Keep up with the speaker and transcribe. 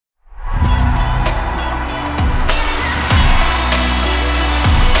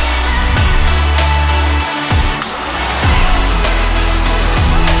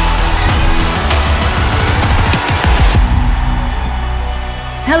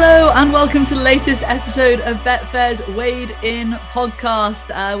Hello and welcome to the latest episode of Betfair's Weighed In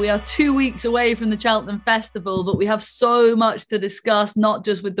podcast. We are 2 weeks away from the Cheltenham Festival, but we have so much to discuss, not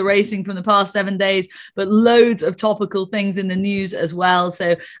just with the racing from the past 7 days, but loads of topical things in the news as well.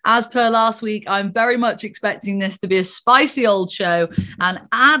 So as per last week, I'm very much expecting this to be a spicy old show and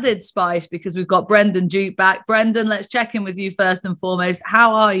added spice because we've got Brendan Duke back. Brendan, let's check in with you first and foremost.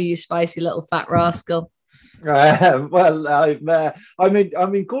 How are you, spicy little fat rascal? I'm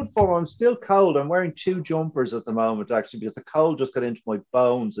in good form. I'm still cold. I'm wearing two jumpers at the moment, actually, because the cold just got into my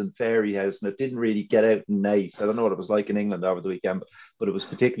bones in Fairyhouse, and it didn't really get out in Naas. I don't know what it was like in England over the weekend, but it was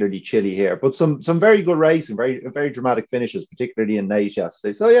particularly chilly here. But some very good racing, very dramatic finishes, particularly in Naas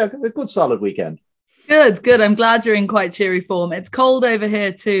yesterday. So yeah, a good solid weekend. Good. I'm glad you're in quite cheery form. It's cold over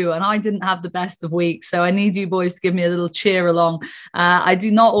here too, and I didn't have the best of weeks, so I need you boys to give me a little cheer along. I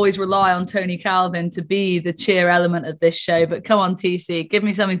do not always rely on Tony Calvin to be the cheer element of this show, but come on, TC, give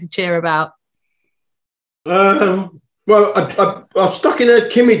me something to cheer about. I'm stuck in a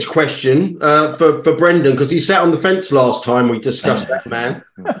Kimmage question for Brendan, because he sat on the fence last time we discussed that, man.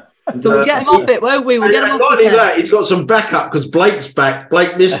 So we'll get him off it, won't we? We'll get him off not only that, he's got some backup because Blake's back.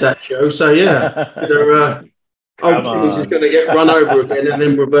 Blake missed that show, so yeah. Kimmage is going to get run over again and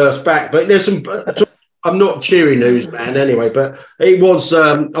then reverse back. But there's some. I'm not cheery news, man. Anyway, but it was.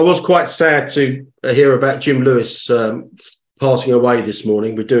 I was quite sad to hear about Jim Lewis passing away this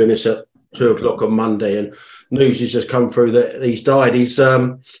morning. We're doing this at 2:00 on Monday, and news has just come through that he's died.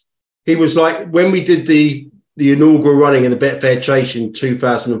 He was like when we did the inaugural running in the Betfair Chase in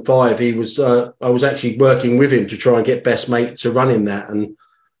 2005, I was actually working with him to try and get Best Mate to run in that, and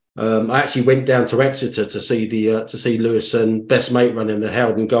I actually went down to Exeter to see Lewis and Best Mate run in the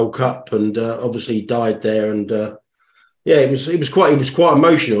Howden Gold Cup, and obviously he died there, and it was quite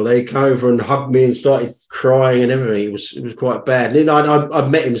emotional. They came over and hugged me and started crying and everything. It was quite bad. And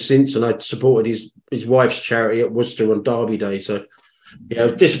I've met him since, and I supported his wife's charity at Worcester on Derby Day, so yeah, I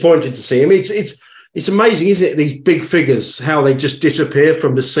was disappointed to see him. It's amazing, isn't it, these big figures, how they just disappear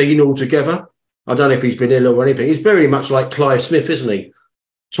from the scene altogether. I don't know if he's been ill or anything. He's very much like Clive Smith, isn't he?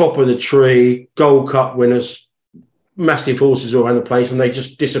 Top of the tree, Gold Cup winners, massive horses all around the place, and they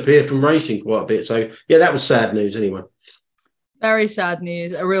just disappear from racing quite a bit. So, yeah, that was sad news anyway. Very sad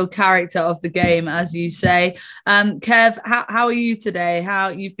news, a real character of the game, as you say. Kev, how are you today?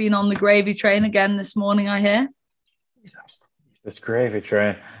 You've been on the gravy train again this morning, I hear? This gravy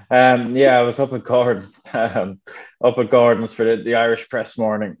train. I was up at Gordon's, for the Irish Press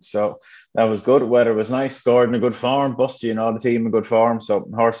morning. So that was good. Weather was nice. Gordon in good form. Busty and all the team in good form. So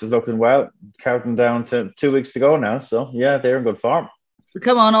horse is looking well. Counting down to 2 weeks to go now. So yeah, they're in good form. So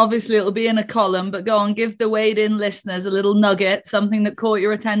come on, obviously it'll be in a column, but go on, give the Weighed In listeners a little nugget, something that caught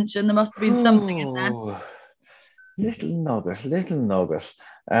your attention. There must have been something in there. Little nugget.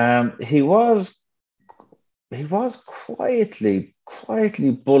 He was quietly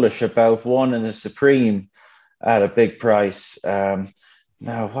bullish about one in the Supreme at a big price.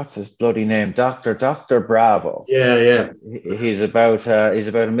 Now, what's his bloody name? Dr. Bravo. Yeah. He's about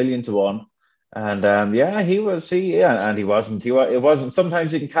 $1 million to 1. And he wasn't. It wasn't.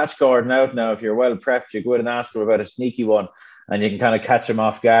 Sometimes you can catch Gordon out now if you're well prepped. You go in and ask him about a sneaky one, and you can kind of catch him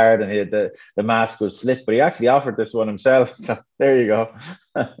off guard, and the mask was slit. But he actually offered this one himself. So there you go.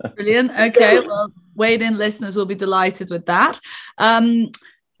 Brilliant. Okay, well, Weighed In listeners will be delighted with that.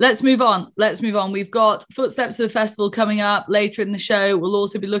 Let's move on. We've got Footsteps of the Festival coming up later in the show. We'll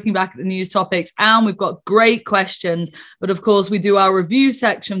also be looking back at the news topics, and we've got great questions. But of course, we do our review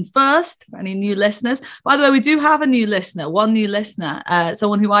section first. For any new listeners. By the way, we do have one new listener,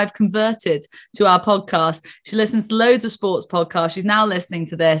 someone who I've converted to our podcast. She listens to loads of sports podcasts. She's now listening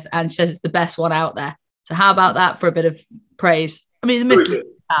to this, and she says it's the best one out there. So how about that for a bit of praise? I mean, admittedly,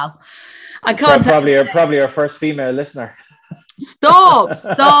 pal. I can't probably our first female listener. Stop.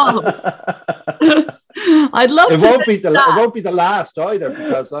 I'd love it won't be the last either,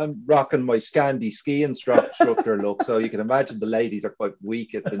 because I'm rocking my Scandi ski instructor look, so you can imagine the ladies are quite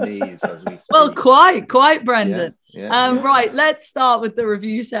weak at the knees as we say. Well, quite Brendan. Yeah. Right, let's start with the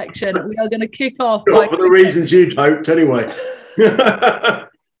review section. We are going to kick off for the reasons you'd hoped anyway.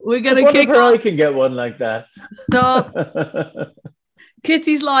 We're going to kick off. I can get one like that. Stop.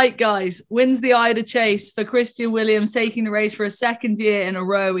 Kitty's Light, guys, wins the Ida Chase for Christian Williams, taking the race for a second year in a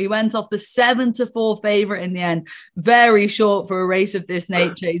row. He went off the 7-4 favourite in the end. Very short for a race of this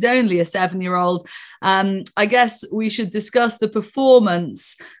nature. He's only a 7-year-old. I guess we should discuss the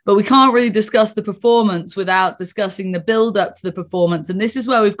performance, but we can't really discuss the performance without discussing the build-up to the performance. And this is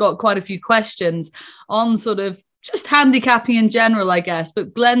where we've got quite a few questions on sort of just handicapping in general, I guess.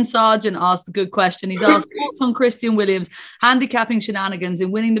 But Glenn Sargent asked a good question. He's asked thoughts on Christian Williams handicapping shenanigans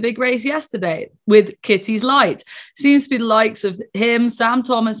in winning the big race yesterday with Kitty's Light. Seems to be the likes of him, Sam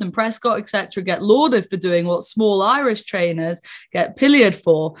Thomas and Prescott, etc., get lauded for doing what small Irish trainers get pilloried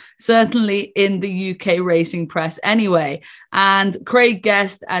for, certainly in the UK racing press anyway. And Craig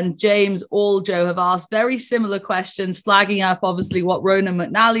Guest and James Aljo have asked very similar questions, flagging up obviously what Ronan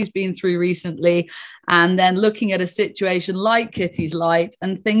McNally's been through recently, and then looking at a situation like Kitty's Light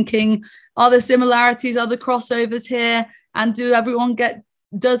and thinking, are there similarities, are there crossovers here? And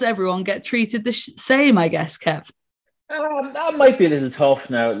does everyone get treated the same, I guess, Kev? That might be a little tough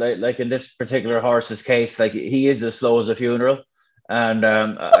now. Like in this particular horse's case, like he is as slow as a funeral. And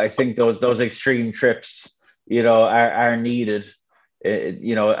I think those extreme trips, are needed,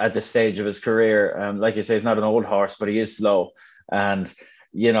 at this stage of his career. Like you say, he's not an old horse, but he is slow. And,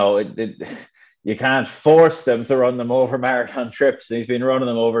 you can't force them to run them over marathon trips. He's been running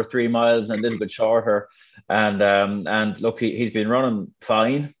them over 3 miles and a little bit shorter. And look, he's been running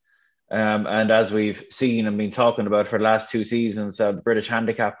fine. And as we've seen and been talking about for the last 2 seasons, the British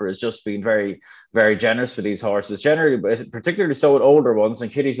handicapper has just been very, very generous for these horses, generally, particularly so with older ones.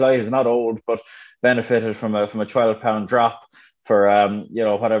 And Kitty's Light is not old, but benefited from a 12-pound drop for,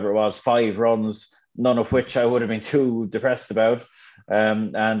 whatever it was, 5 runs, none of which I would have been too depressed about.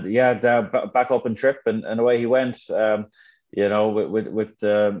 Back up and trip and away he went, with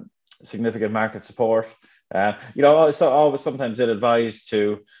significant market support. Sometimes they're advised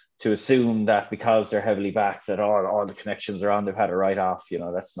to assume that because they're heavily backed that all the connections are on, they've had a write-off.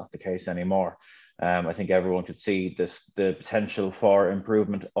 That's not the case anymore. I think everyone could see the potential for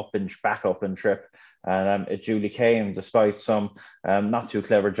improvement back up and trip, and it duly came despite some not too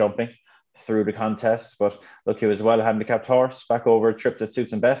clever jumping through the contest. But look, he was a well-handicapped horse, back over a trip that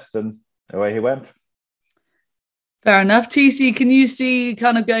suits him best, and away he went. Fair enough. TC, can you see,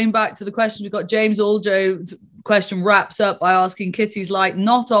 kind of going back to the question, we've got James Aljo's question wraps up by asking Kitty's Light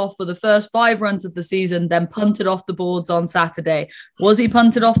not off for the first 5 runs of the season, then punted off the boards on Saturday. Was he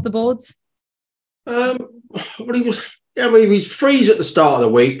punted off the boards? He was freeze at the start of the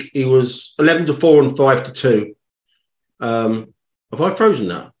week. He was 11-4 and 5-2. Have I frozen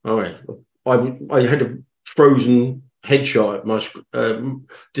now? All right. I had a frozen headshot.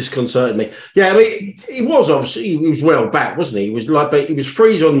 Disconcerted me. Yeah, he was well back, wasn't he? He was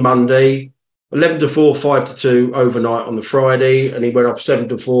freeze on Monday, 11-4, 5-2 overnight on the Friday, and he went off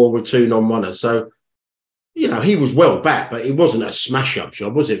 7-4 with 2 non-runners. So, he was well back, but it wasn't a smash-up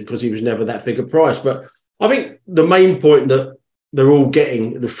job, was it? Because he was never that big a price. But I think the main point that they're all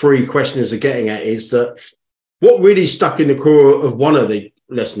getting, the 3 questioners are getting at, is that what really stuck in the craw of one of the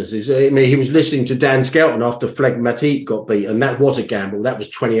listeners is, he was listening to Dan Skelton after Phlegmatique got beat, and that was a gamble. That was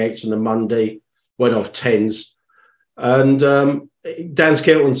 28s on the Monday, went off 10s. And Dan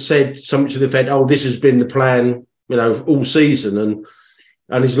Skelton said something to the effect, this has been the plan, all season.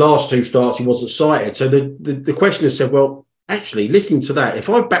 And his last 2 starts, he wasn't sighted. So the questioner said, well, actually, listening to that, if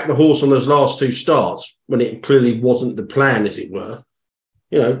I backed the horse on those last 2 starts, when it clearly wasn't the plan, as it were,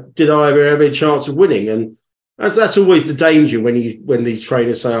 did I ever have a chance of winning? And that's always the danger when these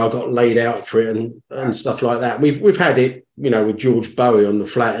trainers say, I got laid out for it and stuff like that. We've had it, with George Bowie on the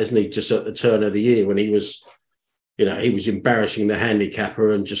flat, hasn't he, just at the turn of the year when he was embarrassing the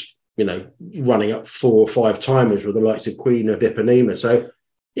handicapper and just, running up 4 or 5 timers with the likes of Queen of Ipanema. So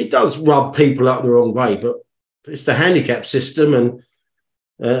it does rub people up the wrong way, but it's the handicap system. And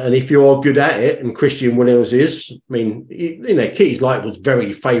if you're good at it, and Christian Williams is, Kitty's Light was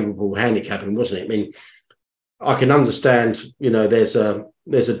very favourable handicapping, wasn't it? I can understand, there's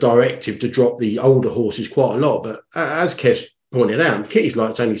a directive to drop the older horses quite a lot, but as Kev pointed out, Kitty's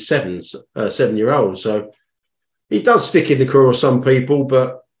Light's only 7-year-old, so it does stick in the craw of some people,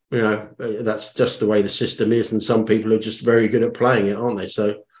 but that's just the way the system is, and some people are just very good at playing it, aren't they?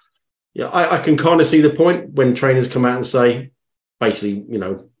 So, I can kind of see the point when trainers come out and say, basically,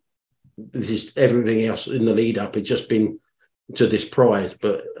 this is everything else in the lead up. It's just been to this prize,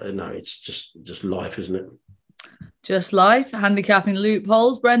 but no, it's just life, isn't it? Just life, handicapping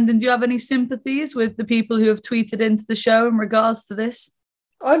loopholes. Brendan, do you have any sympathies with the people who have tweeted into the show in regards to this?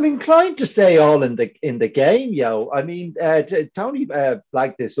 I'm inclined to say all in the game, Tony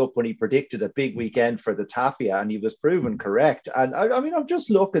flagged this up when he predicted a big weekend for the Tafia, and he was proven correct. And I'm just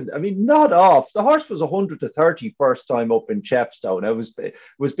looking. Not off. The horse was 100-30 first time up in Chepstow. It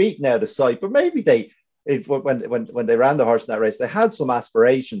was beaten out of sight, but maybe they when they ran the horse in that race, they had some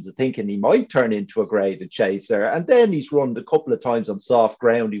aspirations of thinking he might turn into a graded chaser. And then he's run a couple of times on soft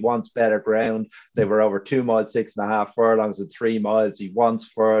ground. He wants better ground. They were over 2 miles, 6.5 furlongs, and 3 miles. He wants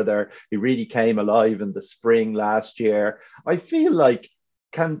further. He really came alive in the spring last year. I feel like,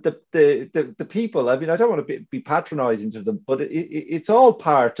 can the people, I mean, I don't want to be patronizing to them, but it's all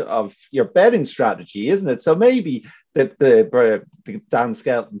part of your betting strategy, isn't it? So maybe the Dan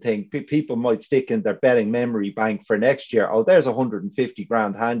Skelton thing, people might stick in their betting memory bank for next year. Oh, there's 150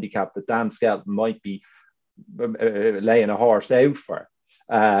 grand handicap that Dan Skelton might be laying a horse out for.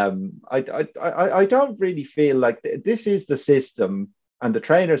 I don't really feel like this is the system. And the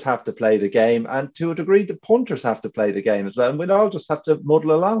trainers have to play the game. And to a degree, the punters have to play the game as well. And we'll all just have to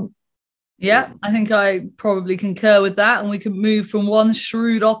muddle along. Yeah, I think I probably concur with that. And we could move from one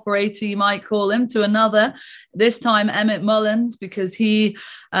shrewd operator, you might call him, to another. This time, Emmett Mullins, because he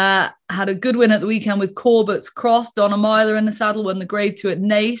had a good win at the weekend with Corbett's Cross. Donna Myler in the saddle, won the Grade 2 at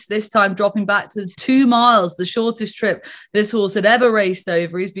Naas, this time dropping back to 2 miles, the shortest trip this horse had ever raced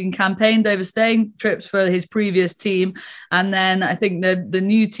over. He's been campaigned over staying trips for his previous team. And then I think the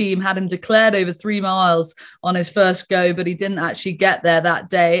new team had him declared over 3 miles on his first go, but he didn't actually get there that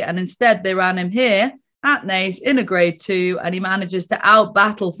day. And instead, they ran him here at Naas in a Grade 2, and he manages to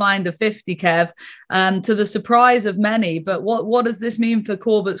out-battle Finder 50, Kev, to the surprise of many. But what does this mean for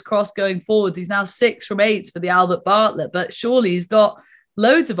Corbett's Cross going forwards? He's now 6 from 8 for the Albert Bartlett, but surely he's got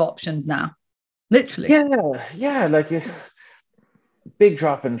loads of options now, literally. Yeah, like a big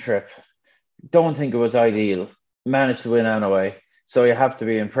drop-in trip. Don't think it was ideal. Managed to win anyway, so you have to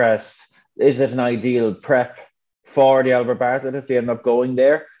be impressed. Is it an ideal prep for the Albert Bartlett if they end up going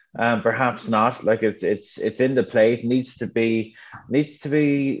there? Perhaps not. Like it's in the plate. Needs to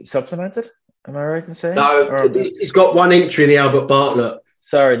be supplemented. Am I right in saying? No, he's got 1 entry in the Albert Bartlett.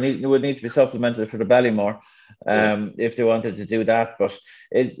 Sorry, it would need to be supplemented for the Ballymore, if they wanted to do that. But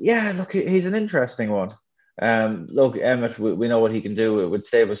look, he's an interesting one. Look, Emmett, we know what he can do with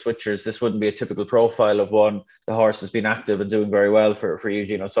stable switchers. This wouldn't be a typical profile of one. The horse has been active and doing very well for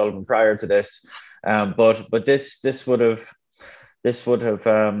Eugene O'Sullivan prior to this. But this would have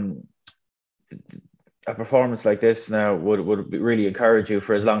a performance like this now would really encourage you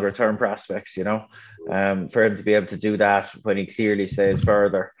for his longer term prospects, you know. For him to be able to do that when he clearly stays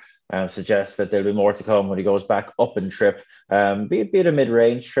further suggests that there'll be more to come when he goes back up in trip, be it a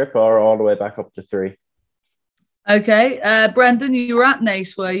mid-range trip or all the way back up to 3. Okay, Brendan, you were at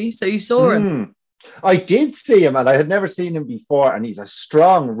Naas, were you? So you saw him. I did see him, and I had never seen him before. And he's a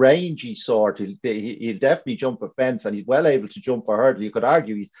strong, rangy sort. He'll definitely jump a fence, and he's well able to jump a hurdle. You could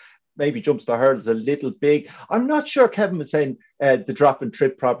argue he's maybe jumps the hurdles a little big. I'm not sure Kevin was saying the drop and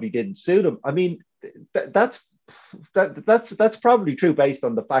trip probably didn't suit him. I mean, that's probably true based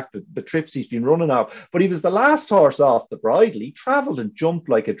on the fact that the trips he's been running off. But he was the last horse off the bridle. He travelled and jumped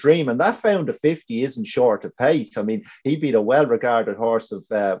like a dream, and that Founder 50 isn't short of pace. I mean, he beat a well-regarded horse of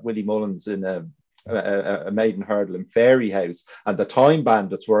Willie Mullins in a maiden hurdle in Fairyhouse, and the Time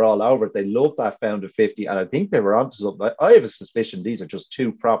Bandits were all over it. They loved that Founder 50, and I think they were onto something. I have a suspicion these are just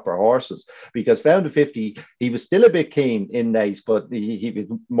 2 proper horses, because Founder 50, he was still a bit keen in Naas, but he was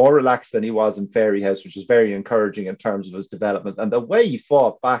more relaxed than he was in Fairyhouse, which is very encouraging in terms of his development. And the way he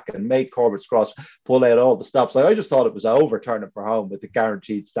fought back and made Corbett's Cross pull out all the stops, I just thought it was over turning for home with the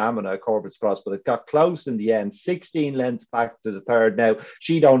guaranteed stamina of Corbett's Cross, but it got close in the end. 16 lengths back to the third. Now,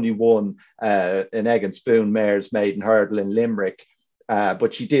 she'd only won an Egg and Spoon mare's maiden hurdle in Limerick,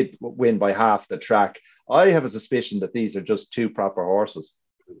 but she did win by half the track. I have a suspicion that these are just 2 proper horses.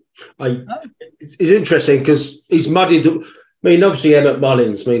 It's interesting because he's muddied obviously Emmett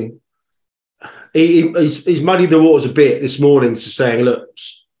Mullins, he's muddied the waters a bit this morning to saying, look,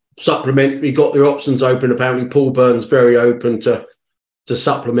 supplement, we got their options open. Apparently Paul Byrne's very open to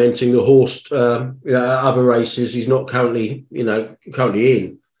supplementing the horse other races he's not currently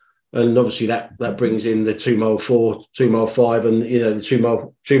in. And obviously that brings in the 2 mile 4, 2 mile 5, and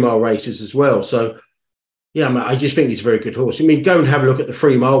the 2 mile races as well. So yeah, I just think he's a very good horse. I mean, go and have a look at the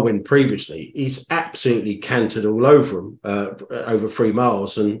 3 mile win previously. He's absolutely cantered all over him over 3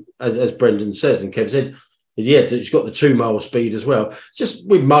 miles. And as Brendan says and Kev said, he's got the 2 mile speed as well. Just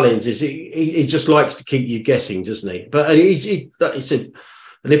with Mullins, he just likes to keep you guessing, doesn't he? But he said,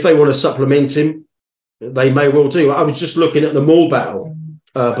 and if they want to supplement him, they may well do. I was just looking at the Moor Battle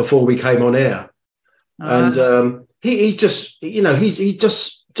before we came on air, and he just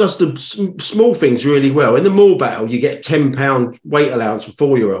does the small things really well. In the Moor Battle, you get £10 weight allowance for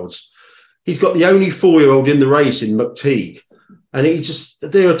 4-year-olds. He's got the only 4-year-old in the race in McTeague, and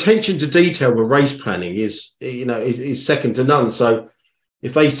their attention to detail with race planning is second to none. So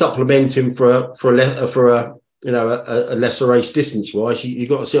if they supplement him for a lesser race distance wise, you've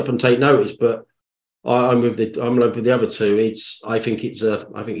got to sit up and take notice. But I'm with the other two. I think he's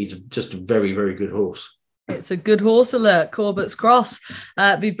just a very, very good horse. It's a good horse alert, Corbett's Cross.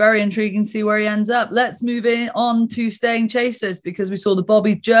 Be very intriguing to see where he ends up. Let's move on to staying chasers, because we saw the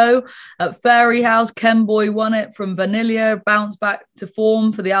Bobby Joe at Fairyhouse. Kemboy won it from Vanilla, bounced back to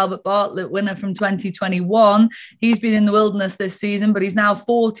form for the Albert Bartlett winner from 2021. He's been in the wilderness this season, but he's now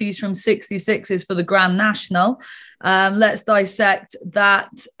 40s from 66s for the Grand National. Let's dissect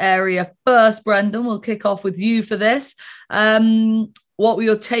that area first. Brendan, we'll kick off with you for this. What were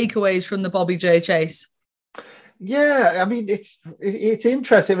your takeaways from the Bobby Joe chase? Yeah, I mean, it's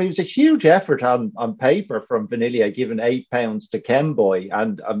interesting. I mean, it was a huge effort on paper from Vanilla, giving £8 to Kemboy.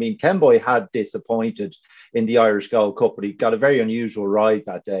 And I mean, Kemboy had disappointed in the Irish Gold Cup, but he got a very unusual ride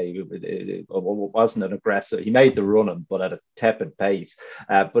that day. It wasn't an aggressive. He made the running, but at a tepid pace.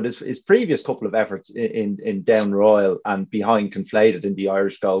 But his previous couple of efforts in Down Royal and behind Conflated in the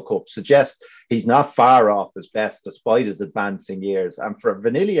Irish Gold Cup suggest he's not far off his best, despite his advancing years. And for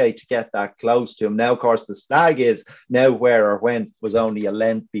Vanillier to get that close to him, now, of course, the Stag is now where or when was only a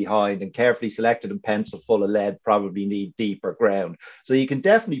length behind, and carefully selected and pencil full of lead probably need deeper ground. So you can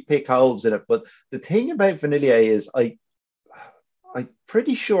definitely pick holes in it. But the thing about Vanillier is I'm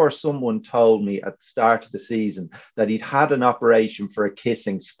pretty sure someone told me at the start of the season that he'd had an operation for a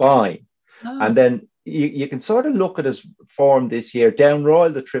kissing spine. Oh. And then you can sort of look at his form this year. Down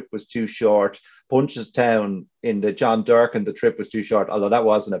Royal, the trip was too short. Punchestown in the John Durkan, the trip was too short, although that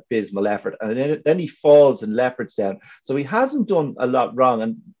was an abysmal effort. And then he falls in Leopardstown. So he hasn't done a lot wrong.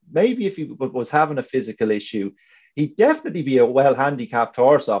 And maybe if he was having a physical issue, he'd definitely be a well-handicapped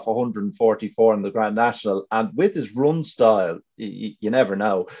horse off 144 in the Grand National. And with his run style, you never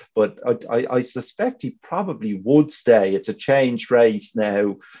know. But I suspect he probably would stay. It's a changed race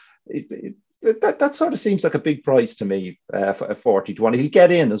now. That sort of seems like a big price to me, 40 to 1. He'll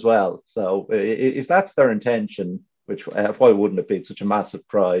get in as well. So if that's their intention, which why wouldn't it be such a massive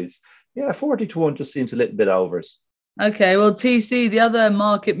prize? Yeah, 40 to 1 just seems a little bit overs. Okay, well, TC, the other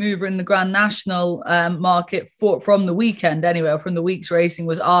market mover in the Grand National market from the weekend, anyway, from the week's racing,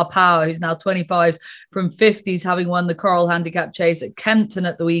 was Our Power, who's now 25s from 50s, having won the Coral Handicap Chase at Kempton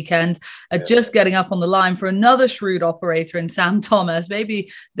at the weekend, just getting up on the line for another shrewd operator in Sam Thomas.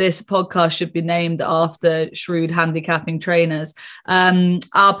 Maybe this podcast should be named after shrewd handicapping trainers. Our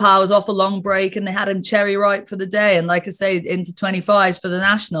Power was off a long break, and they had him cherry ripe for the day, and like I say, into 25s for the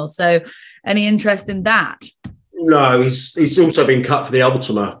National. So any interest in that? No, he's also been cut for the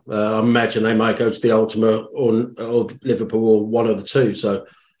Ultima. I imagine they might go to the Ultima or Liverpool or one of the two. So,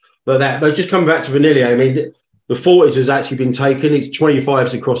 but just coming back to Vanillier, I mean, the 40s has actually been taken. It's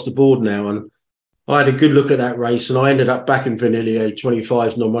 25s across the board now, and I had a good look at that race, and I ended up backing Vanillier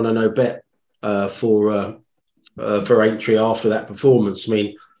 25s non-run and no bet for entry after that performance. I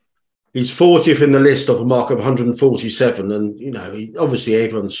mean, he's 40th in the list off a mark of 147, and obviously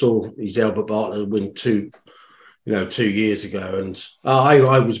everyone saw his Albert Bartlett win 2 years ago. And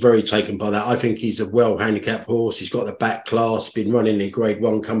I was very taken by that. I think he's a well-handicapped horse. He's got the back class, been running in Grade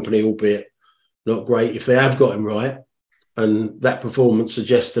 1 company, albeit not great. If they have got him right, and that performance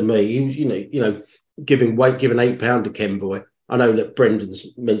suggests to me, giving £8 to Kemboy. I know that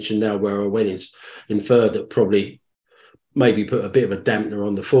Brendan's mentioned now where I went inferred that probably maybe put a bit of a dampener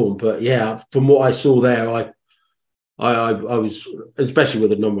on the form. But yeah, from what I saw there, I was, especially with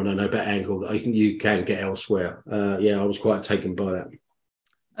the non-run no bet angle that you can get elsewhere. I was quite taken by that.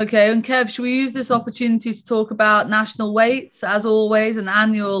 Okay, and Kev, should we use this opportunity to talk about national weights? As always, an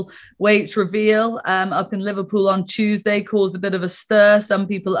annual weights reveal up in Liverpool on Tuesday caused a bit of a stir. Some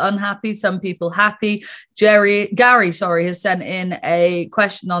people unhappy, some people happy. Gary, has sent in a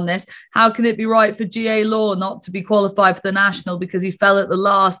question on this. How can it be right for GA Law not to be qualified for the national because he fell at the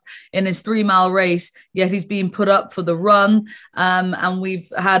last in his 3-mile race, yet he's being put up for the run? And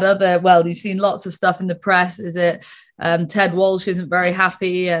we've had you've seen lots of stuff in the press. Is it Ted Walsh isn't very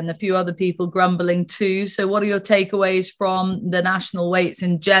happy and a few other people grumbling too. So what are your takeaways from the national weights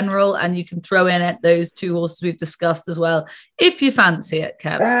in general? And you can throw in at those 2 horses we've discussed as well, if you fancy it,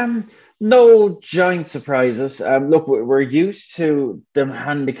 Kev. No giant surprises. Look, we're used to them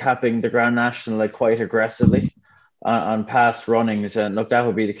handicapping the Grand National quite aggressively on past runnings. And look, that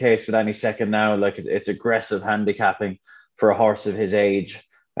would be the case with any second now. It's aggressive handicapping for a horse of his age.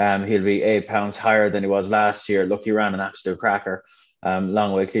 He'll be £8 higher than he was last year. Look, he ran an absolute cracker,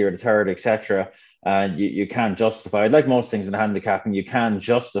 long way clear to third, etc. And you can't justify it. Like most things in handicapping, you can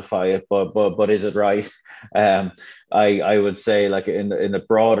justify it, but is it right? I would say, in the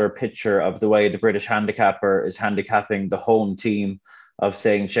broader picture of the way the British handicapper is handicapping the home team of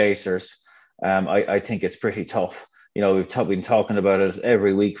staying chasers. I think it's pretty tough. You know, we've been talking about it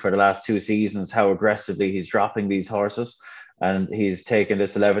every week for the last 2 seasons, how aggressively he's dropping these horses. And he's taken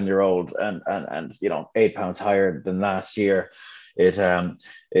this 11-year-old and 8 pounds higher than last year.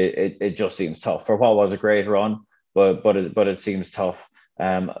 It just seems tough for what was a great run, but it seems tough.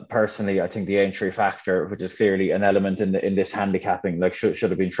 Personally, I think the entry factor, which is clearly an element in this handicapping, like should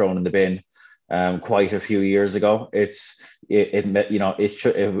have been thrown in the bin quite a few years ago. It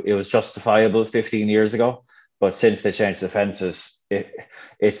was justifiable 15 years ago, but since they changed the fences,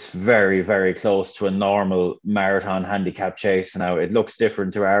 it's very, very close to a normal marathon handicap chase now. It looks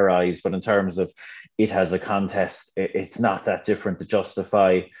different to our eyes, but in terms of it has a contest, it's not that different to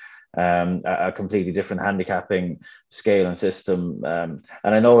justify a completely different handicapping scale and system. And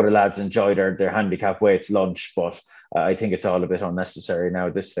I know the lads enjoy their handicap weights lunch, but I think it's all a bit unnecessary now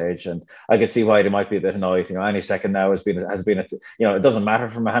at this stage. And I could see why they might be a bit annoyed. You know, any second now has been it doesn't matter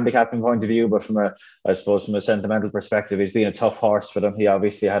from a handicapping point of view, but from a sentimental perspective, he's been a tough horse for them. He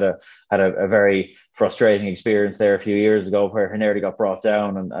obviously had a very frustrating experience there a few years ago where he nearly got brought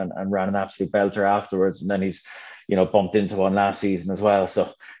down and ran an absolute belter afterwards. And then he's bumped into one last season as well. So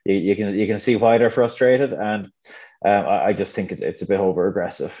you can see why they're frustrated. And I just think it's a bit over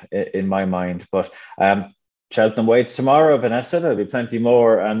aggressive in my mind. But Cheltenham waits tomorrow, Vanessa. There'll be plenty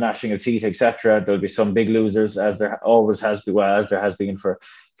more gnashing of teeth, etc. There'll be some big losers, as there always has been, as there has been for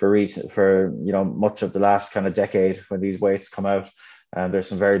much of the last kind of decade when these weights come out. And there's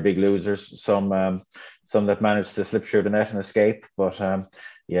some very big losers, some that managed to slip through the net and escape. But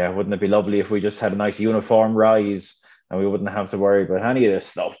wouldn't it be lovely if we just had a nice uniform rise and we wouldn't have to worry about any of this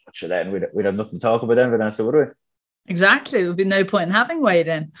stuff? But then we'd have nothing to talk about then, Vanessa, would we? Exactly. There would be no point in having Wade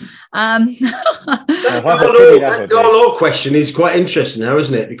in. That Garlaw question is quite interesting now,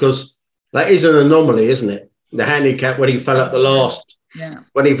 isn't it? Because that is an anomaly, isn't it? The handicap when he fell at the last. Yeah.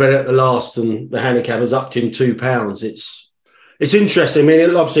 When he fell at the last and the handicap has upped him 2 pounds. It's interesting. I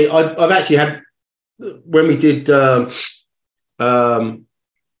mean, obviously, I've actually had, when we did, when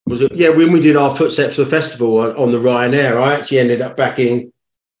we did our Footsteps of the Festival on the Ryanair, I actually ended up backing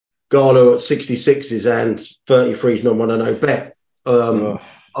Garlow at 66s and 33s not want to know bet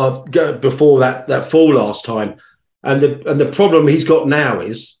before that fall last time. And the problem he's got now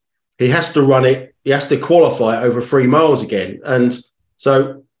is he has to run it, he has to qualify over 3 miles again. And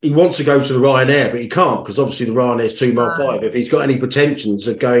so he wants to go to the Ryanair, but he can't because obviously the Ryanair is 2 mile 5 if he's got any pretensions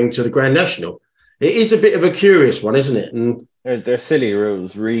of going to the Grand National. It is a bit of a curious one, isn't it? And they're silly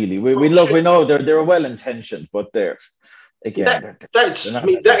rules, really. We know they're well intentioned, but they're again.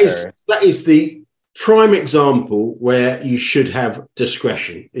 That is the prime example where you should have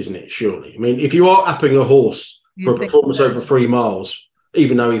discretion, isn't it? Surely, I mean, if you are upping a horse for a performance over 3 miles,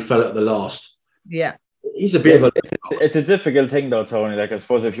 even though he fell at the last, he's a bit of a. It's a difficult thing, though, Tony. Like I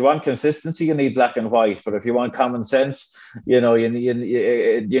suppose if you want consistency, you need black and white. But if you want common sense, you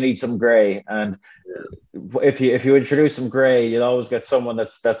need some grey. And if you introduce some grey, you'll always get someone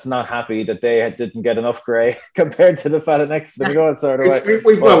that's not happy that they didn't get enough grey compared to the fella next to them. Going sort of way.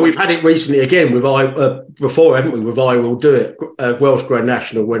 We've had it recently again with before, haven't we? With I Will Do It, Welsh Grand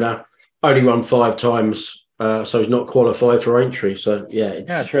National winner, only run 5 times. So he's not qualified for entry. So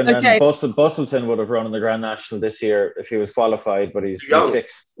true. And then Bustleton would have run in the Grand National this year if he was qualified, but he's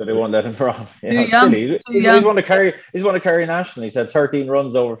 6, so they won't let him run. He's want to carry national. He's had 13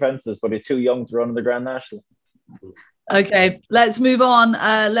 runs over fences, but he's too young to run in the Grand National. Okay, let's move on.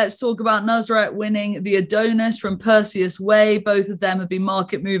 Let's talk about Nusrat winning the Adonis from Perseus Way. Both of them have been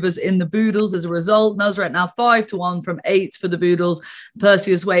market movers in the Boodles as a result. Nusrat now 5-1 from 8s for the Boodles.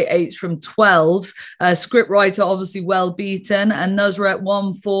 Perseus Way 8s from 12s. Scriptwriter obviously well beaten. And Nusrat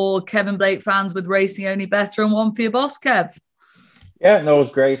 1 for Kevin Blake fans with Racing Only Better and 1 for your boss, Kev. Yeah, no, it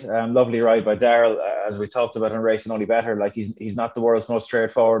was great. Lovely ride by Daryl. As we talked about in Racing Only Better, like he's not the world's most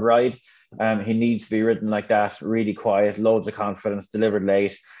straightforward ride. He needs to be ridden like that, really quiet, loads of confidence, delivered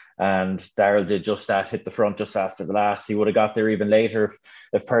late. And Daryl did just that, hit the front just after the last. He would have got there even later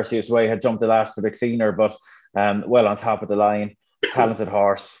if Perseus Way had jumped the last a bit cleaner, but well on top of the line, talented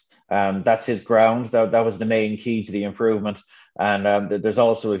horse. That's his ground. That was the main key to the improvement. And there's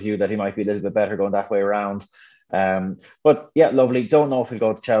also a view that he might be a little bit better going that way around. But yeah, lovely. Don't know if he'll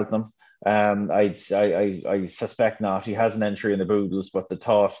go to Cheltenham. I suspect not. He has an entry in the Boodles, but the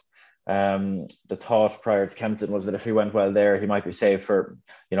thought prior to Kempton was that if he went well there, he might be saved for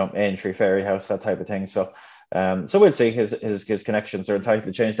entry, Fairyhouse, that type of thing. So we'll see. His connections are entitled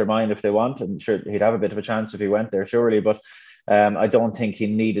to change their mind if they want, and sure he'd have a bit of a chance if he went there, surely. But I don't think he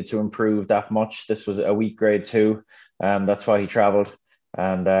needed to improve that much. This was a weak grade 2, that's why he travelled.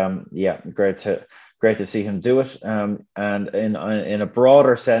 And grade 2. great to see him do it. And in a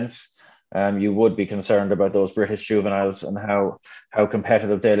broader sense, you would be concerned about those British juveniles and how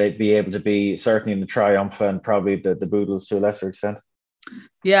competitive they'll be able to be, certainly in the Triumph and probably the Boodles to a lesser extent.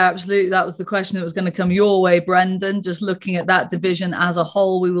 Yeah, absolutely. That was the question that was going to come your way, Brendan. Just looking at that division as a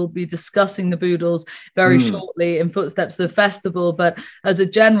whole, we will be discussing the Boodles very shortly in Footsteps of the Festival. But as a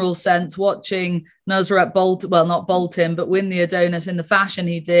general sense, watching Nusrat not bolt him, but win the Adonis in the fashion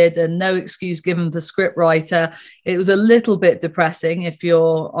he did, and no excuse given for scriptwriter, it was a little bit depressing if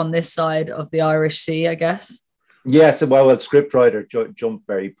you're on this side of the Irish Sea, I guess. Yes, well, scriptwriter jumped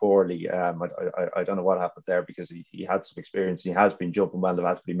very poorly. I don't know what happened there, because he had some experience. He has been jumping well,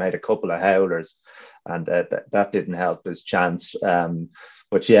 but he made a couple of howlers, and that didn't help his chance.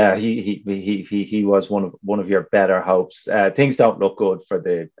 But yeah, he was one of your better hopes. Things don't look good for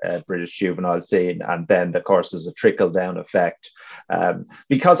the British juvenile scene, and then of course there's a trickle down effect.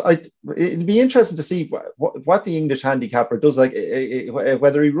 Because it'd be interesting to see what the English handicapper does, like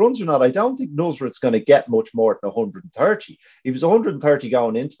whether he runs or not. I don't think Nusrat's going to get much more than 130. He was 130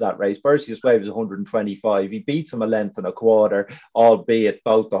 going into that race. Perseus Way was 125. He beats him a length and a quarter, albeit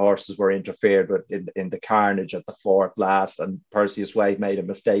both the horses were interfered with in the carnage at the fourth last, and Perseus Way made a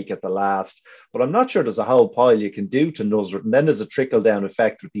mistake at the last. But I'm not sure there's a whole pile you can do to Nusrat, and then there's a trickle down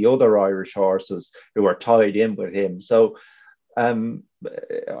effect with the other Irish horses who are tied in with him. So I'm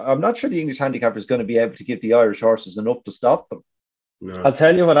not sure the English handicapper is going to be able to give the Irish horses enough to stop them. No. I'll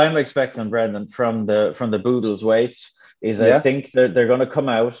tell you what I'm expecting, Brendan, from the Boodles weights is I think that they're going to come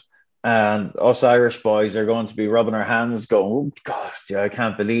out, and us Irish boys are going to be rubbing our hands going, oh God, I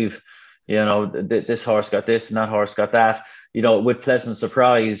can't believe, this horse got this and that horse got that, with pleasant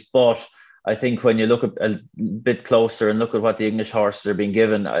surprise. But I think when you look a bit closer and look at what the English horses are being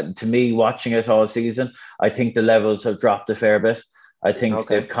given, to me, watching it all season, I think the levels have dropped a fair bit. I think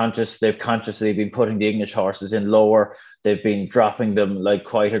they've consciously been putting the English horses in lower. They've been dropping them like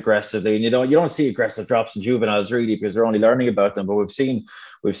quite aggressively. And you don't see aggressive drops in juveniles really, because they're only learning about them. But we've seen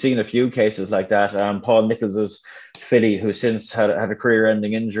a few cases like that. Paul Nichols's filly, who since had a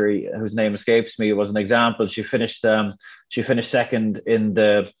career-ending injury, whose name escapes me, was an example. She finished second in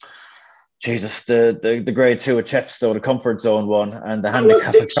the grade 2 at Chepstow, the comfort zone one, and the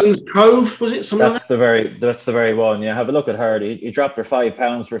handicap. Dixon's Cove, was it something? That's the very one. Yeah, have a look at her. He dropped her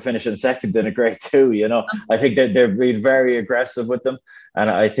 £5 for finishing second in a grade 2. I think that they're being very aggressive with them,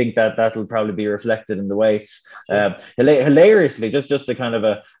 and I think that'll probably be reflected in the weights. Hilariously, just a kind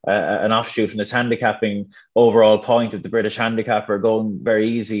of an offshoot from this handicapping overall point of the British handicapper going very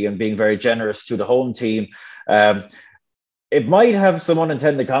easy and being very generous to the home team. It might have some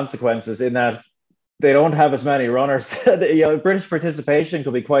unintended consequences in that they don't have as many runners. British participation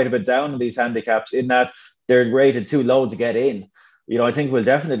could be quite a bit down in these handicaps in that they're rated too low to get in. I think we'll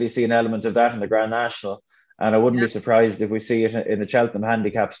definitely see an element of that in the Grand National, and I wouldn't be surprised if we see it in the Cheltenham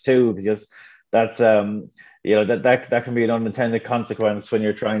handicaps too, because that's that can be an unintended consequence when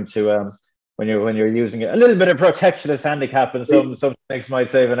you're trying to when you're using it. A little bit of protectionist handicap, and some things might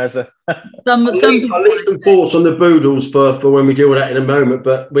say, Vanessa. I'll leave some thoughts on the Boodles for when we deal with that in a moment.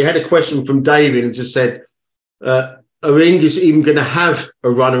 But we had a question from David and just said, are English even going to have a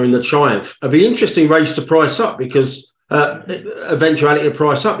runner in the Triumph? It'd be an interesting race to price up, because eventuality to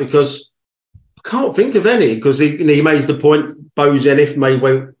price up, because I can't think of any, because he made the point Beau Zenith may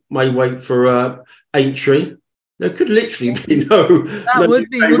wait for Aintree. There could literally be no. That would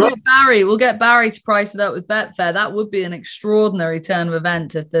be. We'll get Barry to price it up with Betfair. That would be an extraordinary turn of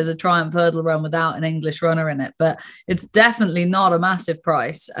events if there's a Triumph Hurdle Run without an English runner in it. But it's definitely not a massive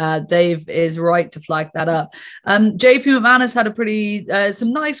price. Dave is right to flag that up. JP McManus had a pretty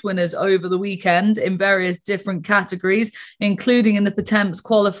some nice winners over the weekend in various different categories, including in the Pertemps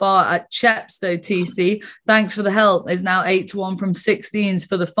qualifier at Chepstow TC. Thanks for the help. Is now 8-1 from 16s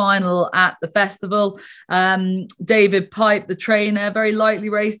for the final at the festival. David Pipe, the trainer, very lightly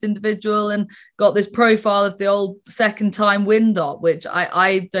raced individual, and got this profile of the old second time win dot, which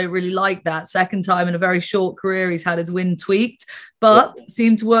I don't really like that. Second time in a very short career, he's had his win tweaked, but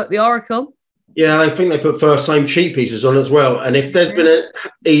seemed to work the Oracle. Yeah, I think they put first time cheap pieces on as well. And if there's been an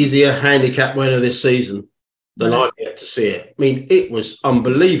easier handicap winner this season, then I've yet to see it. I mean, it was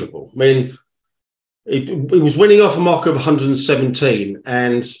unbelievable. I mean, it was winning off a mark of 117,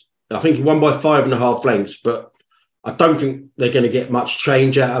 and I think he won by 5.5 lengths, but I don't think they're going to get much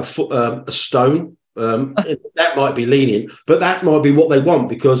change out of a stone. That might be lenient, but that might be what they want,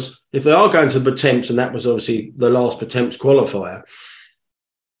 because if they are going to the Pertemps, and that was obviously the last Pertemps qualifier,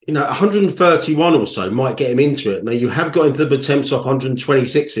 131 or so might get him into it. Now, you have got into the Pertemps off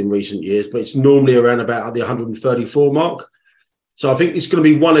 126 in recent years, but it's normally around about the 134 mark. So I think it's going to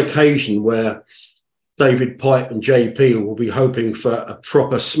be one occasion where David Pipe and JP will be hoping for a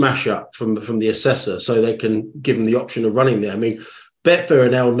proper smash up from the assessor so they can give them the option of running there. I mean, Betfair are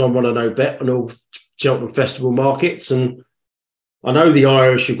now non-runner no bet on all Cheltenham Festival markets, and I know the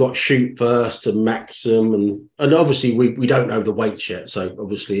Irish have got Shoot First and Maxim, and obviously we don't know the weights yet, so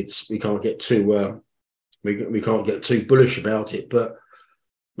obviously we can't get too we can't get too bullish about it. But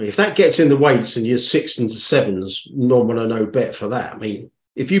I mean, if that gets in the weights and you're 6s and 7s, non-runner no bet for that. I mean,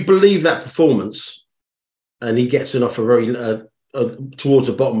 if you believe that performance and he gets enough very towards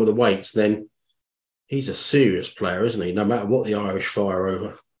the bottom of the weights, then he's a serious player, isn't he? No matter what the Irish fire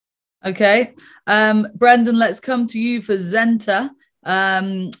over. Okay. Brendan, let's come to you for Zenta,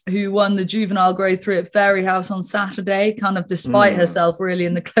 who won the juvenile grade 3 at Fairyhouse on Saturday, kind of despite herself really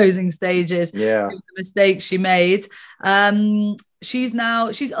in the closing stages. Yeah. The mistakes she made. She's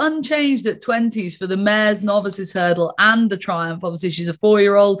unchanged at 20s for the Mares Novices Hurdle and the Triumph. Obviously, she's a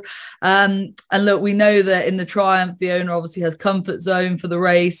 4-year-old. And look, we know that in the Triumph, the owner obviously has comfort zone for the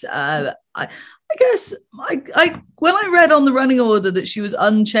race. I guess when I read on the running order that she was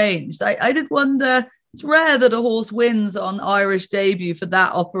unchanged, I did wonder, it's rare that a horse wins on Irish debut for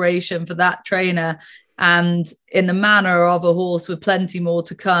that operation, for that trainer, and in the manner of a horse with plenty more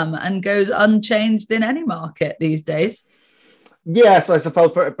to come, and goes unchanged in any market these days. Yes, I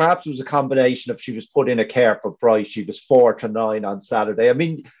suppose perhaps it was a combination of she was put in a careful price. She was 4-9 on Saturday. I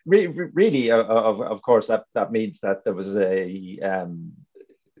mean, really, of course, that means that there was a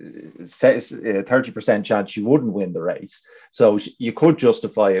 30% chance she wouldn't win the race, so you could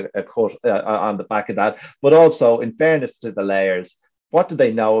justify a cut on the back of that. But also, in fairness to the layers, what did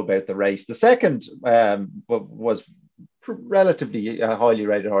they know about the race? The second was relatively highly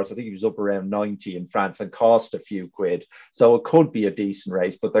rated horse. I think he was up around 90 in France and cost a few quid, so it could be a decent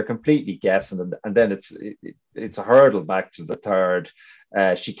race, but they're completely guessing. And then it's a hurdle back to the third.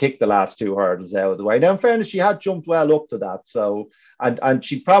 She kicked the last 2 hurdles out of the way. Now, in fairness, she had jumped well up to that, so and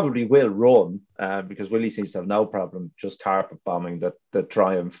she probably will run because Willie seems to have no problem just carpet bombing the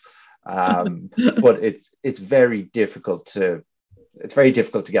Triumph. But it's very difficult to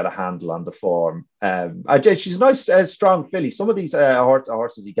get a handle on the form. She's a nice, strong filly. Some of these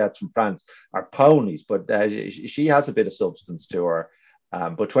horses he gets from France are ponies, but she has a bit of substance to her.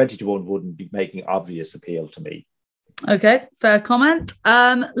 But 20-1 wouldn't be making obvious appeal to me. Okay, fair comment.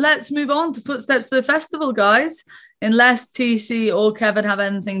 Let's move on to Footsteps to the Festival, guys. Unless TC or Kevin have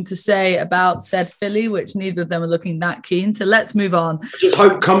anything to say about said filly, which neither of them are looking that keen. So let's move on. I just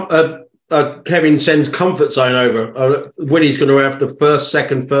hope Kevin sends comfort zone over. Willie's going to have the 1st,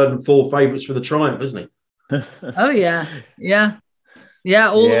 2nd, 3rd, and 4th favourites for the Triumph, isn't he? Oh yeah. He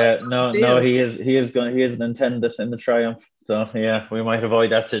is an intended in the Triumph. So yeah, we might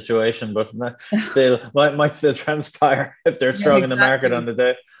avoid that situation, but still might still transpire if they're strong in the market on the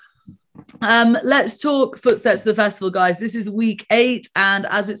day. Let's talk Footsteps to the Festival, guys. This is week 8, and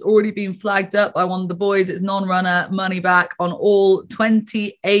as it's already been flagged up by one of the boys, it's non-runner money back on all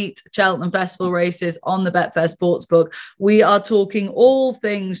 28 Cheltenham Festival races on the Betfair Sportsbook. We are talking all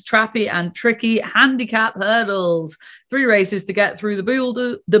things trappy and tricky handicap hurdles. 3 races to get through the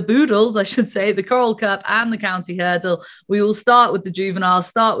Boodles, I should say, the Coral Cup and the County Hurdle. We will start with the juveniles,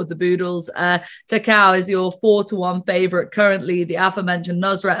 start with the Boodles. Takao is your 4-1 favourite currently. The aforementioned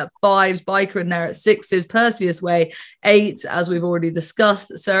Nusret at 5s, Biker in there at 6s, Perseus Way 8, as we've already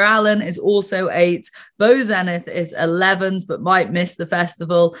discussed. Sir Alan is also 8. Bo Zenith is 11s, but might miss the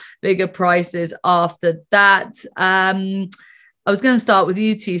festival. Bigger prices after that. I was going to start with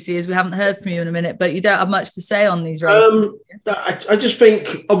you, TC, as we haven't heard from you in a minute, but you don't have much to say on these races. I just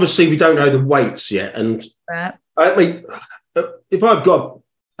think, obviously, we don't know the weights yet. And I mean, if I've got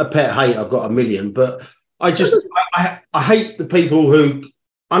a pet hate, I've got a million. But I hate the people who,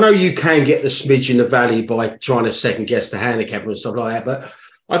 I know you can get the smidge in the valley by trying to second guess the handicap and stuff like that. But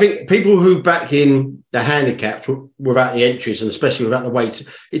I think people who back in the handicaps without the entries and especially without the weights,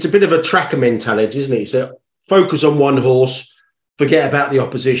 it's a bit of a tracker mentality, isn't it? So focus on one horse, forget about the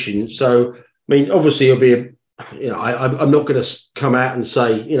opposition. So, I mean, obviously, it'll be, I'm not going to come out and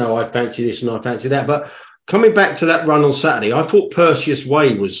say, I fancy this and I fancy that. But coming back to that run on Saturday, I thought Perseus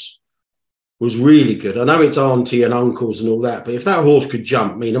Way was really good. I know it's auntie and uncles and all that, but if that horse could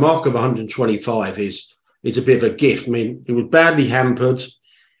jump, I mean, a mark of 125 is a bit of a gift. I mean, he was badly hampered.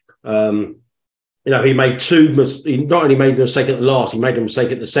 He made he not only made the mistake at the last, he made a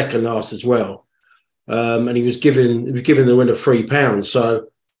mistake at the second last as well. And he was given the winner £3. So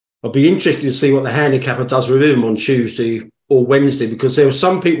I'll be interested to see what the handicapper does with him on Tuesday or Wednesday, because there were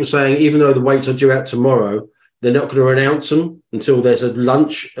some people saying even though the weights are due out tomorrow, they're not going to announce them until there's a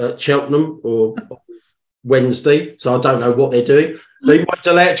lunch at Cheltenham or Wednesday, so I don't know what they're doing. They might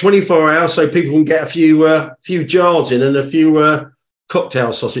delay it 24 hours so people can get a few jars in and a few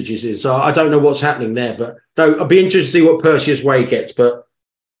cocktail sausages in. So I don't know what's happening there, but no, I'd be interested to see what Perseus Way gets. But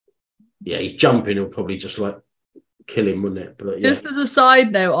yeah, he's jumping. He'll probably just like kill him, wouldn't it? But yeah. Just as a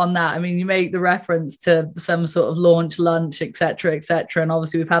side note on that, I mean, you make the reference to some sort of launch lunch, etc., and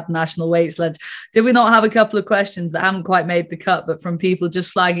obviously we've had the National Weights lunch. Did we not have a couple of questions that haven't quite made the cut, but from people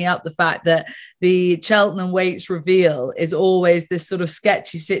just flagging up the fact that the Cheltenham Weights reveal is always this sort of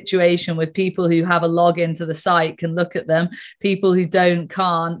sketchy situation with people who have a login to the site can look at them, people who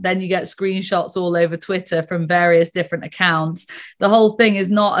can't. Then you get screenshots all over Twitter from various different accounts. The whole thing is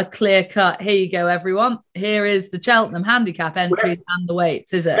not a clear cut. Here you go, everyone. Here is the Cheltenham handicap entries and the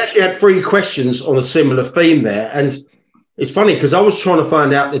weights, is it? I actually had 3 questions on a similar theme there. And it's funny because I was trying to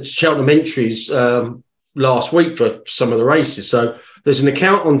find out the Cheltenham entries last week for some of the races. So there's an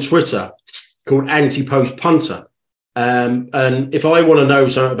account on Twitter called Anti-Post Punter. And if I want to know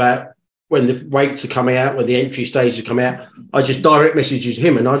something about when the weights are coming out, when the entry stages are coming out, I just direct messages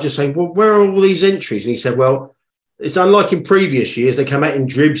him and I just say, well, where are all these entries? And he said, well, it's unlike in previous years. They come out in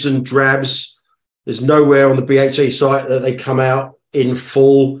dribs and drabs. There's nowhere on the BHA site that they come out in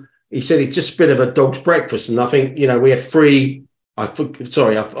full. He said it's just a bit of a dog's breakfast. And I think, we had 3, I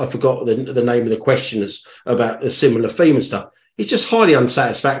forgot the name of the questioners about the similar theme and stuff. It's just highly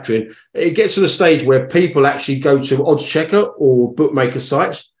unsatisfactory. And it gets to the stage where people actually go to Odds Checker or bookmaker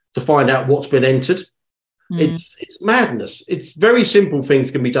sites to find out what's been entered. It's madness. It's very simple things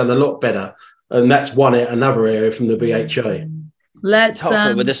can be done a lot better. And that's another area from the BHA. Let's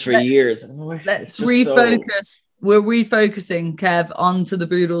talk about this for years. Let's refocus. We're refocusing, Kev, onto the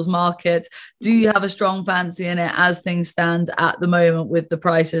Boodles market. Do you have a strong fancy in it as things stand at the moment with the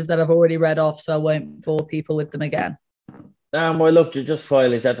prices that I've already read off? So I won't bore people with them again. Well, look, just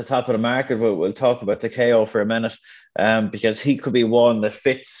while he's at the top of the market, we'll talk about the KO for a minute, because he could be one that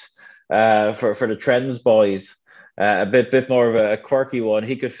fits for the Trends boys. A bit more of a quirky one.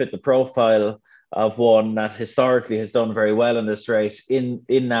 He could fit the profile of one that historically has done very well in this race, in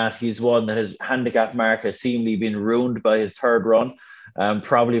that he's one that his handicap mark has seemingly been ruined by his third run,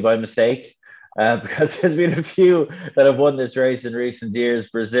 probably by mistake, because there's been a few that have won this race in recent years: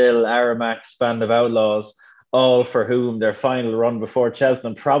 Brazil, Aramax, Band of Outlaws, all for whom their final run before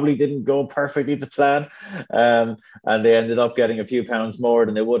Cheltenham probably didn't go perfectly to plan, and they ended up getting a few pounds more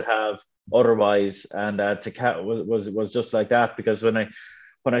than they would have otherwise. And Takat was just like that, because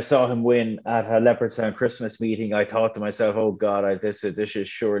when I saw him win at a Leopardstown Christmas meeting, I thought to myself, oh God, this is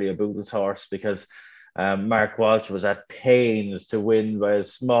surely a Boodles horse, because Mark Walsh was at pains to win by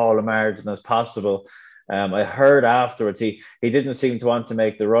as small a margin as possible. I heard afterwards, he didn't seem to want to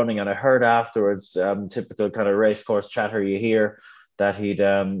make the running, and I heard afterwards, typical kind of racecourse chatter you hear, that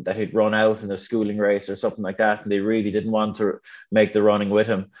he'd run out in a schooling race or something like that, and they really didn't want to make the running with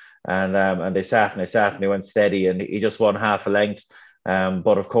him. And they sat and they went steady, and he just won half a length.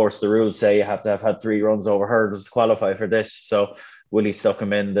 But of course, the rules say you have to have had 3 runs over hurdles to qualify for this. So Willie stuck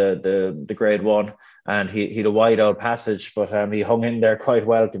him in the grade 1, and he had a wide out passage, but he hung in there quite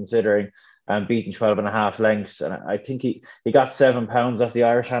well considering, and beaten 12.5 lengths. And I think he got £7 off the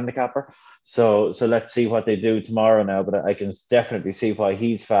Irish handicapper. So let's see what they do tomorrow now. But I can definitely see why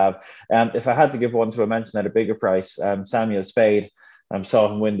he's fab. If I had to give one to a mention at a bigger price, Samuel Spade.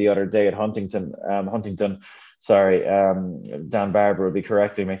 Saw him win the other day at Huntington. Dan Barber will be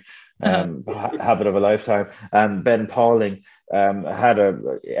correcting me. Habit of a lifetime. And Ben Pauling had a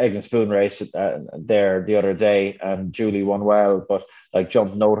egg and spoon race there the other day, and Julie won well, but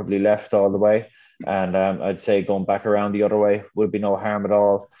jumped notably left all the way. And I'd say going back around the other way would be no harm at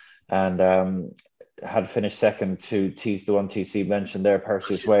all. And had finished second to the one TC mentioned there,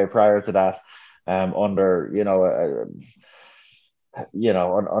 Perseus Way, prior to that, under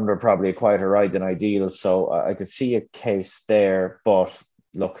under probably a quieter ride than ideal. So I could see a case there, but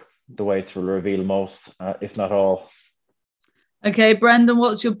look, the weights will reveal most, if not all. Okay, Brendan,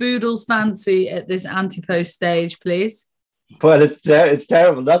 what's your Boodles fancy at this anti-post stage, please? Well, it's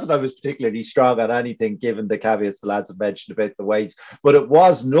terrible. Not that I was particularly strong on anything, given the caveats the lads have mentioned about the weights, but it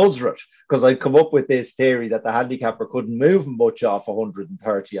was Nusrat, because I'd come up with this theory that the handicapper couldn't move much off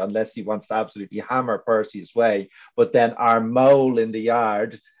 130 unless he wants to absolutely hammer Perseus Way. But then our mole in the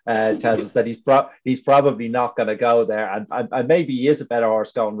yard tells us that he's probably not going to go there, and maybe he is a better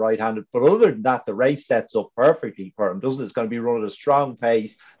horse going right-handed. But other than that, the race sets up perfectly for him, doesn't it? It's going to be running a strong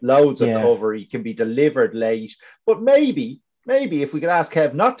pace, loads of cover. He can be delivered late, but maybe maybe if we could ask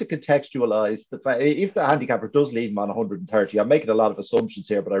Kev not to contextualise the fact, if the handicapper does leave him on 130, I'm making a lot of assumptions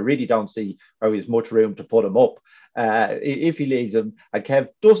here, but I really don't see how there's much room to put him up. If he leaves him, and Kev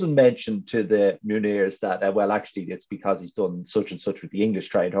doesn't mention to the Munirs that, well, actually, it's because he's done such and such with the English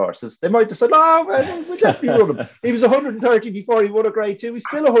trained horses, they might have said, oh, we'll definitely run him. He was 130 before he won a grade 2. He's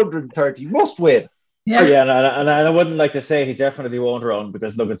still 130. He must win. Yeah, and I wouldn't like to say he definitely won't run,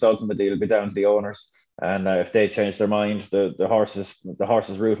 because look, it's ultimately it'll be down to the owners, and if they change their mind, the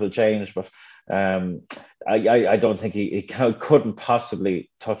horse's route will change. But I don't think he couldn't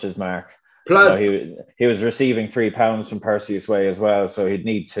possibly touch his mark. He was receiving £3 from Perseus Way as well, so he'd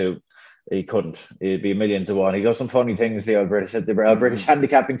need to. He couldn't. He'd be 1,000,000 to 1. He does some funny things. The British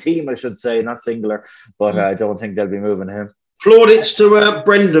handicapping team, I should say, not singular, but I don't think they'll be moving him. Plaudits to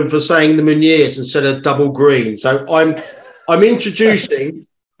Brendan for saying the Muniers instead of double green. So I'm introducing.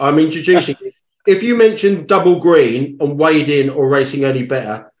 If you mention double green and weighed in or racing any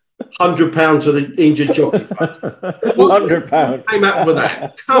better, £100 to the injured jockey. £100 came up with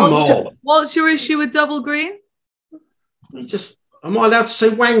that. Come on. What's your issue with double green? Am I allowed to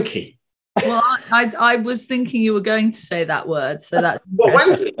say wanky? Well, I was thinking you were going to say that word, so that's what,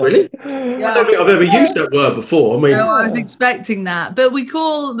 wanky, really? Yeah. I don't think I've ever used that word before. I mean, no, I was expecting that, but we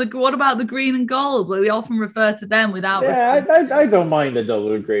call what about the green and gold? Where we often refer to them without. Yeah, I don't mind the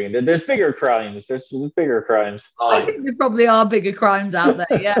double green. There's bigger crimes. There's bigger crimes. I think there probably are bigger crimes out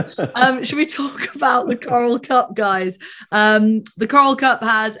there. Yeah. Should we talk about the Coral Cup, guys? The Coral Cup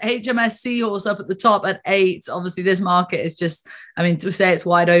has HMS Seahorse up at the top at 8. Obviously, this market is just. I mean, to say it's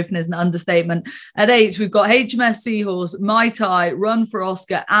wide open is an understatement. At 8, we've got HMS Seahorse, Mai Tai, Run for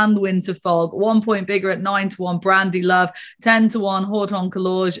Oscar, and Winter Fog. 1 point bigger at 9 to 1, Brandy Love, 10 to 1, Horton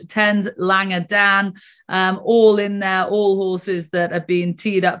Collage, 10's Langer Dan. All in there, all horses that have been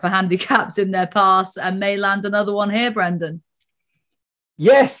teed up for handicaps in their past and may land another one here, Brendan.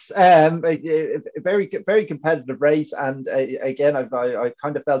 Yes, a very, very competitive race. And again, I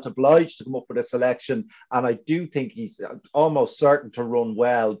kind of felt obliged to come up with a selection. And I do think he's almost certain to run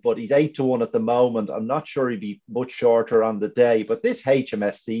well, but he's 8 to 1 at the moment. I'm not sure he'd be much shorter on the day, but this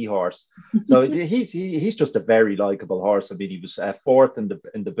HMS Seahorse, so he's just a very likable horse. I mean, he was 4th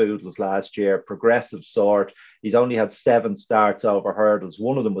in the Boodles last year, progressive sort. He's only had 7 starts over hurdles.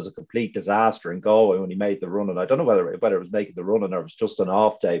 One of them was a complete disaster in Galway when he made the run. And I don't know whether it was making the run or it was just an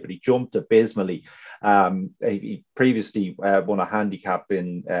off day, but he jumped abysmally. He previously won a handicap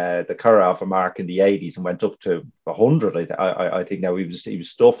in the Curragh for Mark in the 80s and went up to 100. I think now he was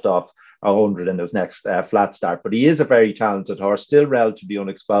stuffed off 100 in his next flat start. But he is a very talented horse, still relatively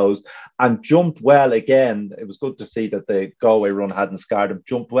unexposed, and jumped well again. It was good to see that the Galway run hadn't scarred him.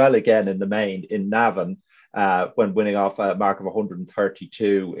 Jumped well again in the main in Navan. When winning off a mark of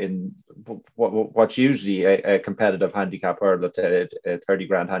 132 in what's usually a competitive handicap hurdle, a 30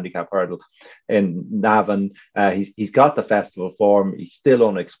 grand handicap hurdle in Navan. He's got the festival form. He's still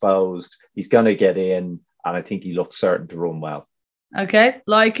unexposed. He's going to get in, and I think he looks certain to run well. Okay,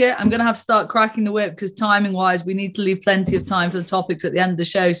 like it. I'm going to have to start cracking the whip because timing wise, we need to leave plenty of time for the topics at the end of the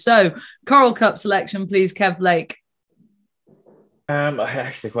show. So Coral Cup selection, please, Kev Blake. I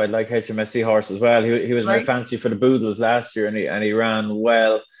actually quite like HMS Seahorse as well. He was my fancy for the Boodles last year, and he ran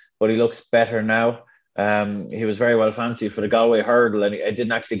well, but he looks better now. He was very well fancy for the Galway hurdle, and he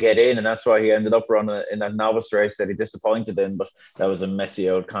didn't actually get in, and that's why he ended up running in that novice race that he disappointed in. But that was a messy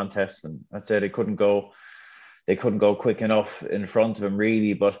old contest, and I'd say they couldn't go quick enough in front of him,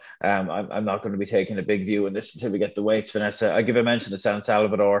 really. But I'm not going to be taking a big view on this until we get the weights, Vanessa. I give a mention to San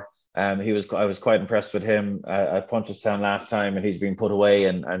Salvador. I was quite impressed with him at Punchestown last time, and he's been put away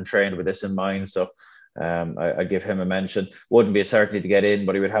and trained with this in mind. So I give him a mention. Wouldn't be a certainty to get in,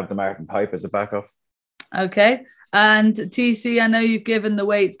 but he would have the Martin Pipe as a backup. Okay. And TC, I know you've given the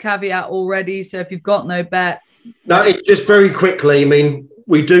weights caveat already, so if you've got no bet. No, it's just very quickly. I mean,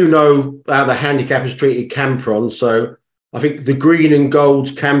 we do know how the handicap has treated Campron. So I think the green and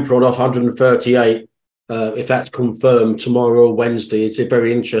gold's Campron off 138. If that's confirmed tomorrow or Wednesday, it's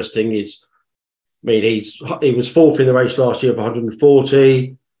very interesting. He was 4th in the race last year for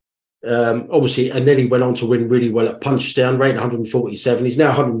 140. Obviously, and then he went on to win really well at Punchestown, rate 147. He's now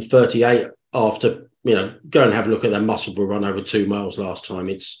 138 after, go and have a look at that Musselburgh run over 2 miles last time.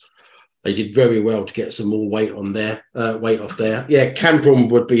 They did very well to get some more weight on there, weight off there. Yeah, Campron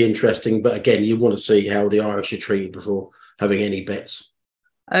would be interesting, but again, you want to see how the Irish are treated before having any bets.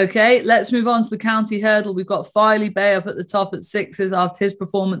 Okay, let's move on to the county hurdle. We've got Filey Bay up at the top at 6s after his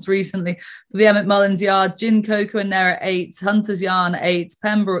performance recently for the Emmett Mullins Yard. Gin Coco in there at 8s, Hunter's Yarn 8s,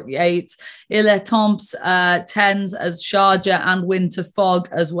 Pembroke 8s, Ile Tomps 10s as Sharjah and Winter Fog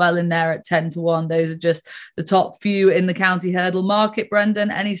as well in there at 10-1. Those are just the top few in the county hurdle market.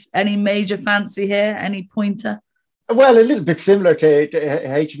 Brendan, any major fancy here? Any pointer? Well, a little bit similar to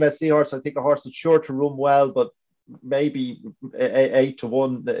HMSC horse. I think a horse that's sure to run well, but maybe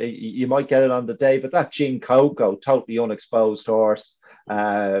 8-1, you might get it on the day. But that Gin Coco, totally unexposed horse,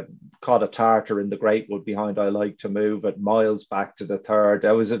 caught a tartar in the Greatwood behind I Like to Move at miles back to the third.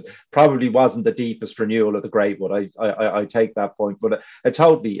 That probably wasn't the deepest renewal of the Greatwood. I take that point, but a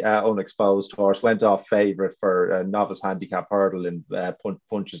totally unexposed horse went off favourite for a novice handicap hurdle in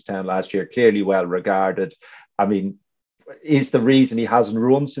Punchestown last year. Clearly well regarded. I mean, is the reason he hasn't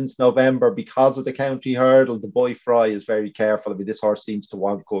run since November because of the county hurdle? The boy Fry is very careful. I mean, this horse seems to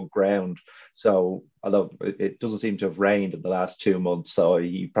want good ground. So, although it doesn't seem to have rained in the last 2 months, so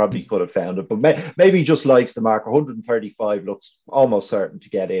he probably could have found it. But maybe he just likes the mark. 135 looks almost certain to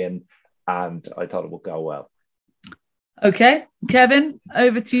get in, and I thought it would go well. Okay, Kevin,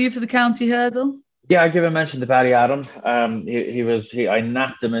 over to you for the county hurdle. Yeah, I give a mention to Paddy Adam. I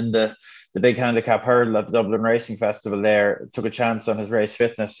napped him in the big handicap hurdle at the Dublin Racing Festival there, took a chance on his race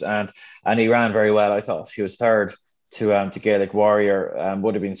fitness and he ran very well. I thought he was third to Gaelic Warrior,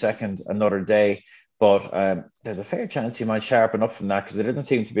 would have been second another day, but there's a fair chance he might sharpen up from that because there didn't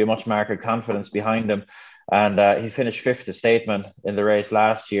seem to be much market confidence behind him. And he finished fifth to Stateman in the race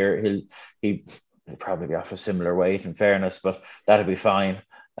last year. He'll probably be off a similar weight in fairness, but that'll be fine.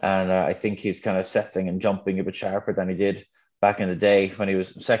 And I think he's kind of settling and jumping a bit sharper than he did back in the day when he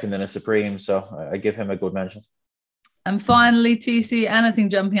was second in a Supreme. So I give him a good mention. And finally, TC, anything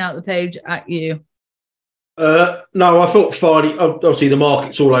jumping out the page at you? No, I thought Filey, obviously the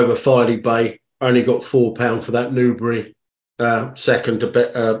market's all over Filey Bay. Only got £4 for that Newbury second to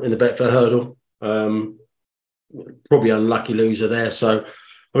bet in the Betfair hurdle. Probably unlucky loser there. So,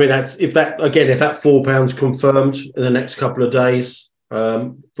 I mean, if that £4 confirmed in the next couple of days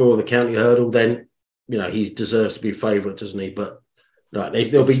for the county hurdle, then he deserves to be favourite, doesn't he? But no,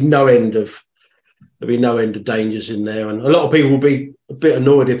 there'll be no end of dangers in there, and a lot of people will be a bit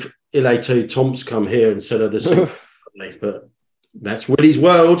annoyed if Ile Tomps come here instead of the. But that's Willie's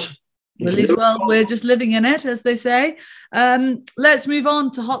world. Willie's world, we're just living in it, as they say. Let's move on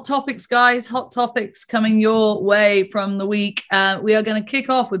to hot topics, guys. Hot topics coming your way from the week. We are going to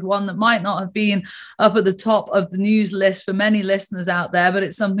kick off with one that might not have been up at the top of the news list for many listeners out there, but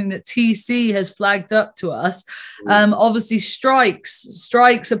it's something that TC has flagged up to us. Obviously,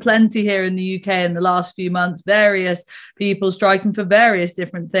 strikes are plenty here in the UK in the last few months. Various people striking for various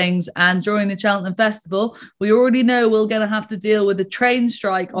different things. And during the Cheltenham Festival, we already know we're going to have to deal with a train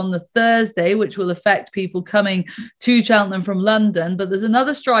strike on the Thursday, which will affect people coming to Cheltenham from London. But there's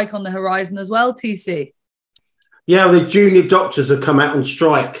another strike on the horizon as well, TC. Yeah, the junior doctors have come out on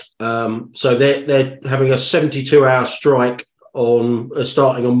strike. So they're having a 72-hour strike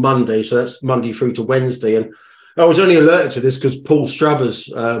starting on Monday. So that's Monday through to Wednesday. And I was only alerted to this because Paul Struthers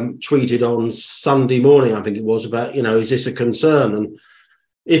tweeted on Sunday morning, I think it was, about, is this a concern? And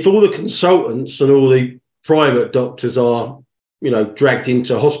if all the consultants and all the private doctors are dragged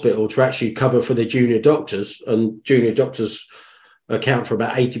into hospital to actually cover for the junior doctors, and junior doctors account for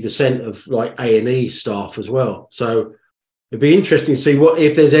about 80% of like A&E staff as well. So it'd be interesting to see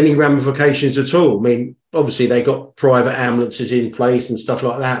if there's any ramifications at all. I mean, obviously they got private ambulances in place and stuff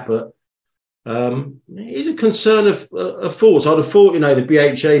like that, but it is a concern of thoughts. I'd have thought, the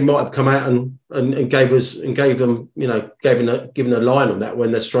BHA might have come out and given a line on that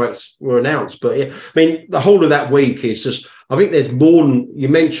when the strikes were announced. But I mean, the whole of that week is just, I think there's more than, you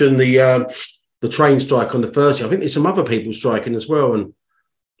mentioned the train strike on the Thursday. I think there's some other people striking as well. And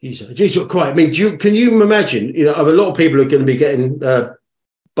geez, quite, I mean, can you imagine, a lot of people are going to be getting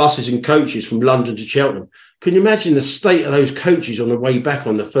buses and coaches from London to Cheltenham. Can you imagine the state of those coaches on the way back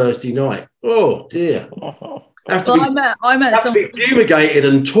on the Thursday night? Oh dear! I met some be fumigated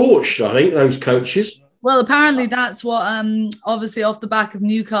and torched. I think those coaches. Well, apparently that's what, obviously off the back of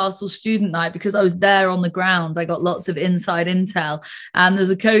Newcastle student night, because I was there on the ground, I got lots of inside intel, and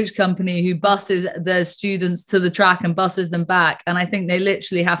there's a coach company who buses their students to the track and buses them back. And I think they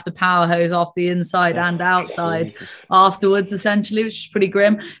literally have to power hose off the inside and outside afterwards, essentially, which is pretty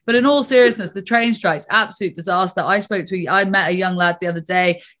grim. But in all seriousness, the train strikes, absolute disaster. I met a young lad the other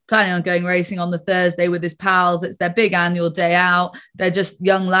day, planning on going racing on the Thursday with his pals. It's their big annual day out. They're just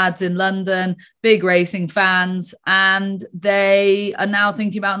young lads in London, big racing fans, and they are now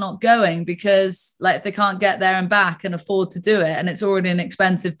thinking about not going because like they can't get there and back and afford to do it, and it's already an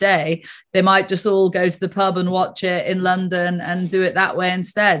expensive day. They might just all go to the pub and watch it in London and do it that way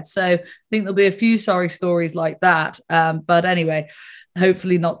instead. So I think there'll be a few sorry stories like that. But anyway,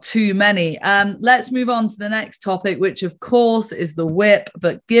 hopefully not too many. Let's move on to the next topic, which of course is the whip.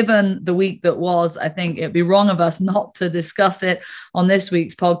 But given the week that was, I think it'd be wrong of us not to discuss it on this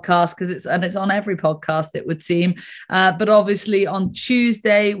week's podcast because it's on every podcast, it would seem. But obviously on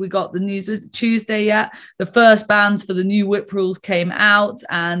Tuesday, we got the news. Was it Tuesday yet? The first bans for the new whip rules came out,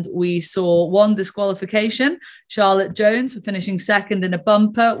 and we saw one disqualification, Charlotte Jones, for finishing second in a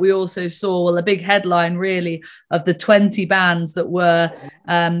bumper. We also saw, well, a big headline really of the 20 bans that were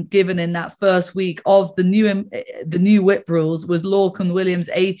given in that first week of the new whip rules was Lorcan Williams'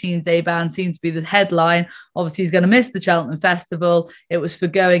 18th-day ban seemed to be the headline. Obviously, he's going to miss the Cheltenham Festival. It was for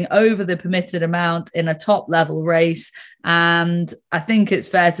going over the permitted amount in a top-level race. And I think it's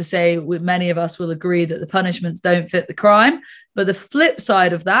fair to say many of us will agree that the punishments don't fit the crime. But the flip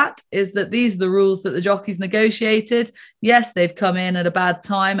side of that is that these are the rules that the jockeys negotiated. Yes, they've come in at a bad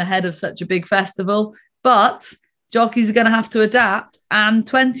time ahead of such a big festival, but jockeys are going to have to adapt, and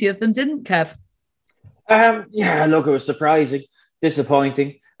 20 of them didn't, Kev. Yeah, look, it was surprising,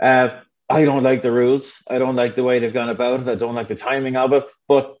 disappointing. I don't like the rules. I don't like the way they've gone about it. I don't like the timing of it,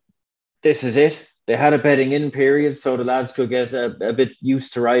 but this is it. They had a betting in period so the lads could get a bit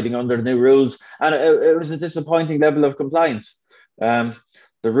used to riding under the new rules, and it was a disappointing level of compliance. The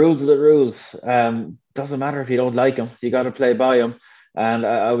rules are the rules. Doesn't matter if you don't like them. You got to play by them. And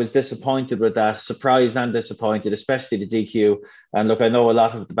I was disappointed with that, surprised and disappointed, especially the DQ. And look, I know a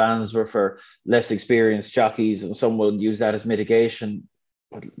lot of the bans were for less experienced jockeys, and some will use that as mitigation.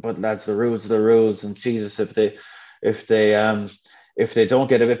 But lads, the rules are the rules. And Jesus, if they don't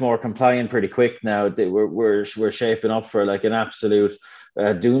get a bit more compliant pretty quick now, we're shaping up for like an absolute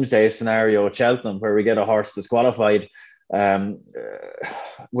doomsday scenario at Cheltenham, where we get a horse disqualified,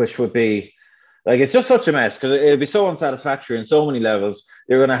 which would be. Like, it's just such a mess because it'll be so unsatisfactory in so many levels.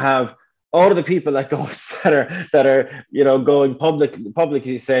 You're going to have all of the people that are going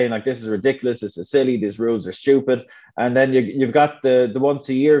publicly saying like, this is ridiculous, this is silly, these rules are stupid, and then you've got the once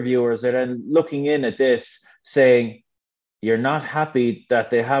a year viewers that are then looking in at this saying you're not happy that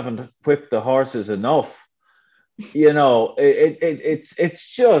they haven't whipped the horses enough. It's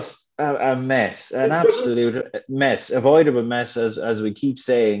just a mess, an absolute mess, avoidable mess, as we keep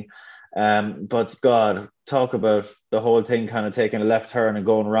saying. But God, talk about the whole thing kind of taking a left turn and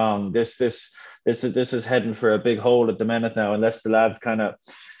going wrong. This is heading for a big hole at the minute now, unless the lads kind of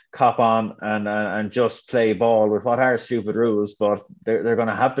cop on and just play ball with what are stupid rules, but they're going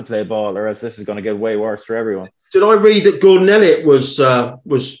to have to play ball, or else this is going to get way worse for everyone. Did I read that Gordon Elliott was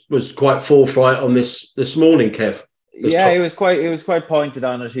quite forthright on this morning, Kev? Yeah, he was quite pointed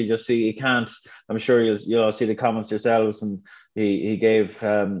on it. He can't. I'm sure you'll see the comments yourselves, and he gave.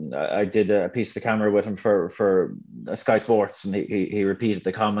 I did a piece of the camera with him for Sky Sports, and he repeated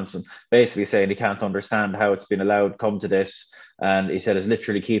the comments and basically saying he can't understand how it's been allowed come to this, and he said it's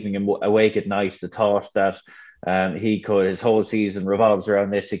literally keeping him awake at night. The thought that his whole season revolves around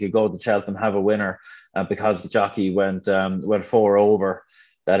this. He could go to Cheltenham, have a winner, because the jockey went 4 over,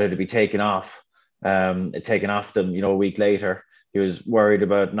 that it'd be taken off them, a week later. He was worried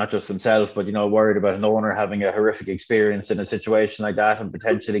about not just himself, but worried about an owner having a horrific experience in a situation like that and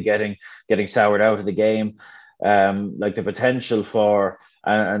potentially getting soured out of the game. Like the potential for,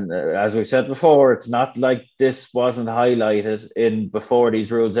 and as we said before, it's not like this wasn't highlighted before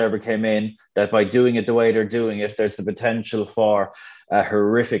these rules ever came in, that by doing it the way they're doing it, there's the potential for a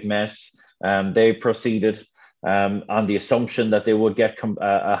horrific mess. They proceeded on the assumption that they would get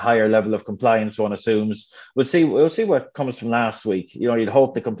a higher level of compliance. One assumes. We'll see what comes from last week. You'd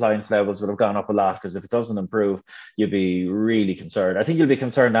hope the compliance levels would have gone up a lot, because if it doesn't improve, you'd be really concerned. I think you'll be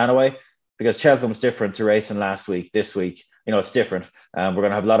concerned anyway, because Cheltenham's different to racing last week. This week, it's different. We're going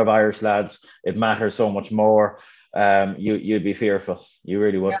to have a lot of Irish lads. It matters so much more. You'd be fearful. You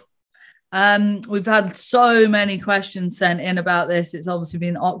really would. Yeah. We've had so many questions sent in about this. It's obviously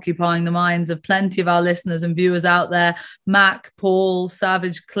been occupying the minds of plenty of our listeners and viewers out there. Mac, Paul,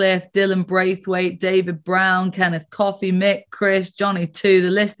 Savage Cliff, Dylan Braithwaite, David Brown, Kenneth Coffey, Mick, Chris, Johnny 2. The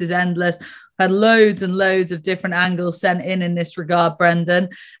list is endless. had loads and loads of different angles sent in this regard, Brendan.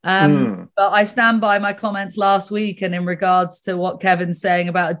 But I stand by my comments last week, and in regards to what Kevin's saying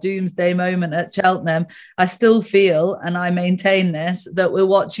about a doomsday moment at Cheltenham, I still feel, and I maintain this, that we're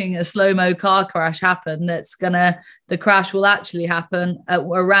watching a slow-mo car crash happen. The crash will actually happen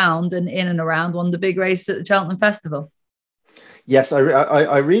around and in and around one of the big races at the Cheltenham Festival. Yes,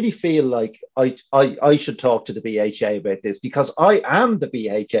 I really feel like I should talk to the BHA about this, because I am the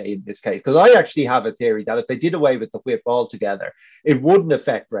BHA in this case, because I actually have a theory that if they did away with the whip altogether, it wouldn't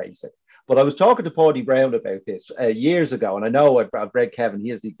affect racing. But I was talking to Paddy Brown about this years ago, and I know I've read Kevin. He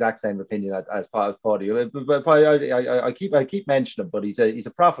has the exact same opinion as Paddy. But I keep mentioning him, but he's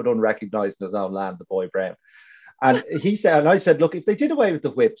a prophet unrecognised in his own land, the boy Brown. And he said, and I said, look, if they did away with the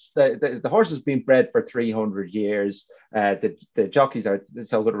whips, the horse has been bred for 300 years. The jockeys are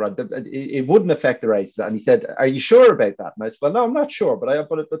so good around. It wouldn't affect the race. And he said, are you sure about that? And I said, well, no, I'm not sure,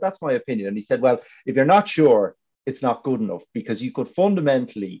 but that's my opinion. And he said, well, if you're not sure, it's not good enough, because you could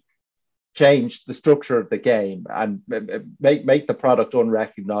fundamentally change the structure of the game and make the product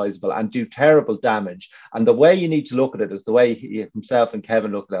unrecognizable and do terrible damage. And the way you need to look at it is the way himself and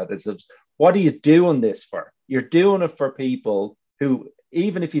Kevin look at it is, what are you doing this for? You're doing it for people who,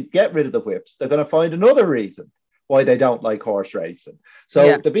 even if you get rid of the whips, they're going to find another reason why they don't like horse racing.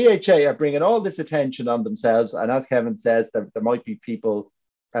 So the BHA are bringing all this attention on themselves. And as Kevin says, there might be people,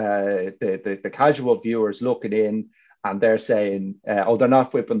 the casual viewers looking in, and they're saying, they're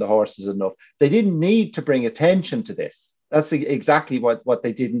not whipping the horses enough. They didn't need to bring attention to this. That's exactly what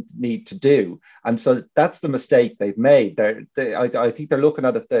they didn't need to do. And so that's the mistake they've made. I think they're looking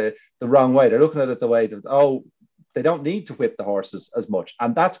at it the wrong way. They're looking at it the way that, they don't need to whip the horses as much.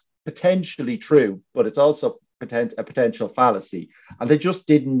 And that's potentially true, but it's also a potential fallacy. And they just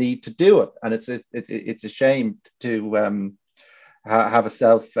didn't need to do it. And it's a shame to have a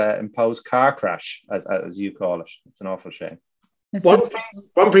self-imposed car crash, as you call it. It's an awful shame. One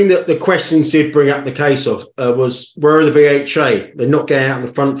thing that the questions did bring up the case of was, where are the BHA? They're not getting out on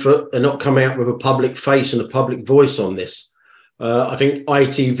the front foot. They're not coming out with a public face and a public voice on this. I think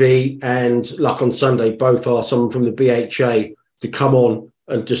ITV and Luck on Sunday both asked someone from the BHA to come on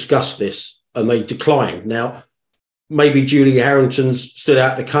and discuss this, and they declined. Now, maybe Julie Harrington's still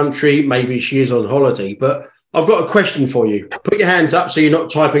out the country. Maybe she is on holiday. But I've got a question for you. Put your hands up so you're not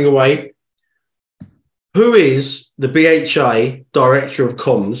typing away. Who is the BHA Director of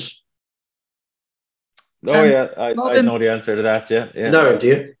Comms? Oh, yeah, I know the answer to that, yeah. No, do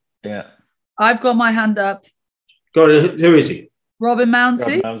you? Yeah. I've got my hand up. Go on, who is he? Robin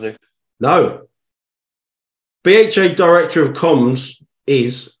Mounsey? No. BHA Director of Comms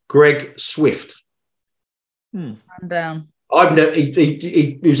is Greg Swift. Hand down.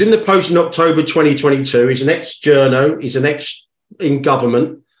 He was in the post in October 2022. He's an ex-journo. He's an ex in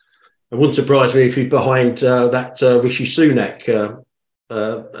government. It wouldn't surprise me if he's behind that Rishi Sunak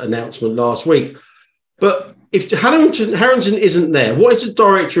announcement last week. But if Harrington isn't there, what is the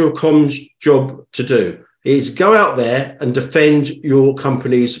Director of Comms job to do? Is go out there and defend your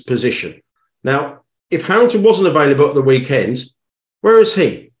company's position. Now, if Harrington wasn't available at the weekend, where is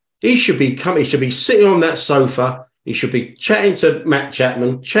he? He should be sitting on that sofa. He should be chatting to Matt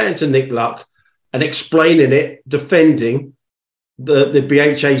Chapman, chatting to Nick Luck, and explaining it, defending the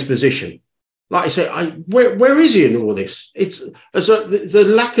BHA's position. Like I say, where is he in all this? It's the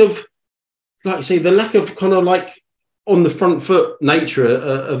lack of, like I say, the lack of kind of like on the front foot nature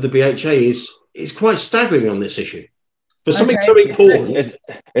of the BHA is quite staggering on this issue. For something so important.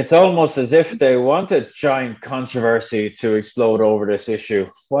 It's almost as if they want a giant controversy to explode over this issue.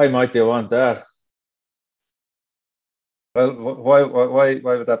 Why might they want that? Well, why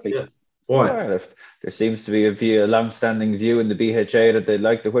would that be? Yeah. Why? Well, if there seems to be a long-standing view in the BHA that they'd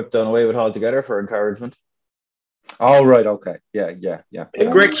like the whip done away with altogether for encouragement. Oh, right. Okay. Yeah.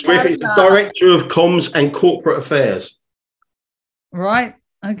 Greg Swift is the Director of Comms and Corporate Affairs. Right.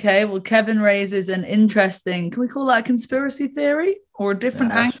 Okay. Well, Kevin raises an interesting, can we call that a conspiracy theory or a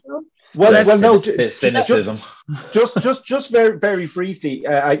different angle? Well, no, cynicism. Just very, very briefly,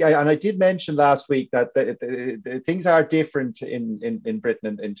 I did mention last week that the things are different in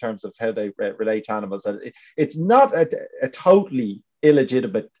Britain in terms of how they relate to animals. It's not a totally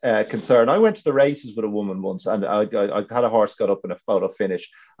illegitimate concern. I went to the races with a woman once, and I had a horse got up in a photo finish,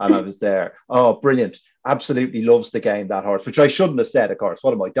 and I was there. Oh, brilliant. Absolutely loves the game, that horse, which I shouldn't have said, of course.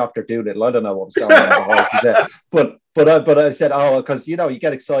 What am I, Dr. Doolittle? I don't know what was going on with the horse. He said, but I said, because, you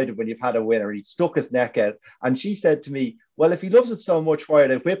get excited when you've had a winner. He stuck his neck out. And she said to me, well, if he loves it so much, why are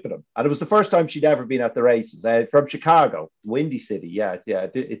they whipping him? And it was the first time she'd ever been at the races from Chicago, Windy City. Yeah.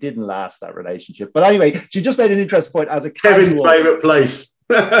 It didn't last, that relationship. But anyway, she just made an interesting point as a Kevin's favourite place.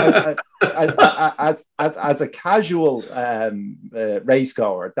 as a casual race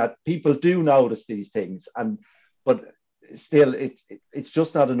goer, that people do notice these things, but still, it's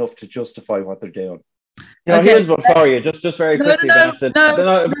just not enough to justify what they're doing. Here's one for you, just very quickly, Vanessa.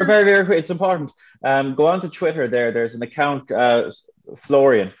 No. Very, very quick. It's important. Go on to Twitter there. There's an account,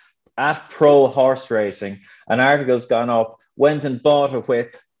 Florian, at Pro Horse Racing. An article's gone up, went and bought a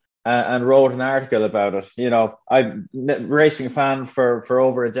whip and wrote an article about it. I'm a racing fan for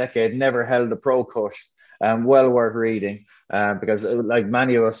over a decade, never held a Pro cut. Well worth reading, because like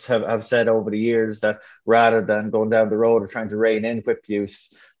many of us have said over the years, that rather than going down the road of trying to rein in whip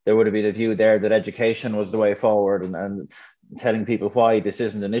use, there would have been a view there that education was the way forward, and telling people why this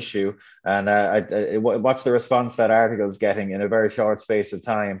isn't an issue. And I watch the response that article is getting in a very short space of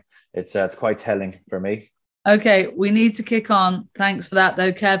time. It's quite telling for me. Okay, we need to kick on. Thanks for that,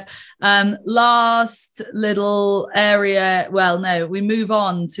 though, Kev. Last little area. Well, no, we move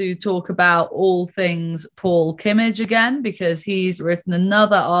on to talk about all things Paul Kimmage again, because he's written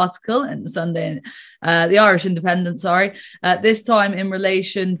another article in the Irish Independent, this time in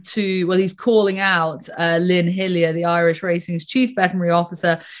relation to, he's calling out Lynn Hillier, the Irish Racing's chief veterinary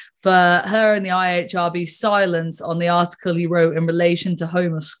officer, for her and the IHRB's silence on the article he wrote in relation to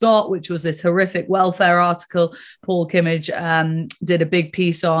Homer Scott, which was this horrific welfare article Paul Kimmage did a big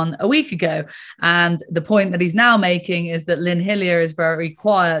piece on a week ago. And the point that he's now making is that Lynn Hillier is very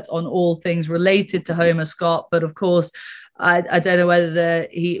quiet on all things related to Homer Scott. But of course, I don't know whether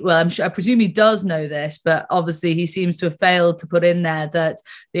I presume he does know this, but obviously he seems to have failed to put in there that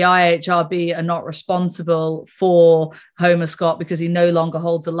the IHRB are not responsible for Homer Scott because he no longer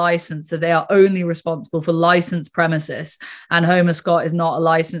holds a license. So they are only responsible for licensed premises, and Homer Scott is not a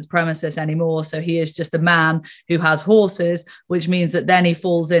licensed premises anymore. So he is just a man who has horses, which means that then he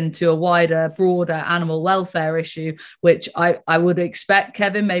falls into a wider, broader animal welfare issue, which I would expect,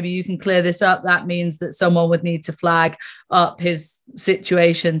 Kevin, maybe you can clear this up. That means that someone would need to flag up his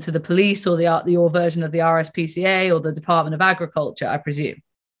situation to the police or your version of the RSPCA or the Department of Agriculture, I presume.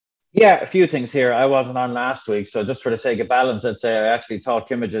 Yeah, a few things here. I wasn't on last week, so just for the sake of balance, I'd say I actually thought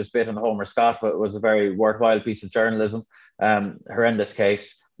Kimmage's bit on Homer Scott was a very worthwhile piece of journalism. Horrendous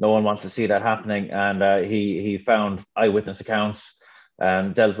case. No one wants to see that happening. And he found eyewitness accounts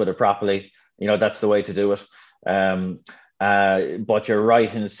and dealt with it properly. That's the way to do it. But you're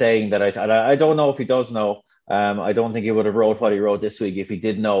right in saying that I don't know if he does know. I don't think he would have wrote what he wrote this week if he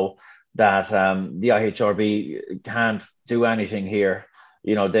did know that the IHRB can't do anything here.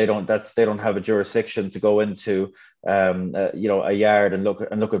 They don't have a jurisdiction to go into a yard and look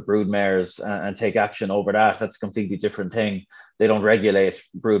at broodmares and take action over that. That's a completely different thing. They don't regulate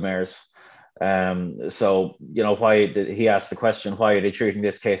broodmares. So why did he ask the question, why are they treating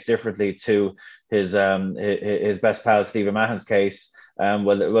this case differently to his best pal Stephen Mahon's case?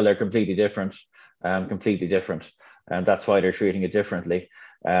 Well, they're completely different. And that's why they're treating it differently.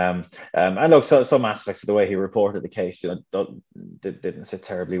 And look, so some aspects of the way he reported the case didn't sit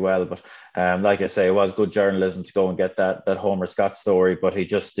terribly well, but like I say, it was good journalism to go and get that Homer Scott story, but he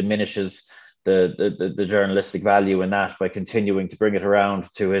just diminishes the journalistic value in that by continuing to bring it around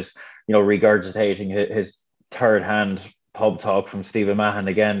to his regurgitating his third hand pub talk from Stephen Mahon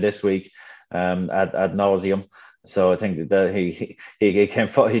again this week ad nauseum. So I think that he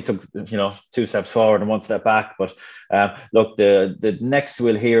took 2 steps forward and 1 step back. But look, the next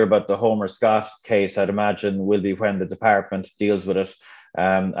we'll hear about the Homer Scott case, I'd imagine, will be when the department deals with it.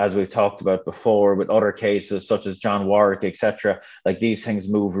 As we've talked about before with other cases such as John Warwick, etc. Like, these things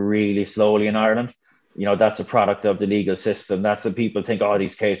move really slowly in Ireland. That's a product of the legal system. That's the people think,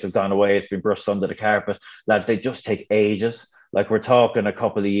 these cases have gone away, it's been brushed under the carpet. Lads, they just take ages. Like, we're talking a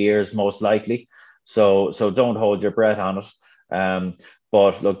couple of years most likely. So don't hold your breath on it.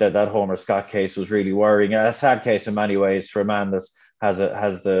 But look, that Homer Scott case was really worrying. A sad case in many ways for a man that has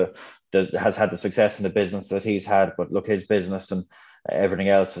had the success in the business that he's had. But look, his business and everything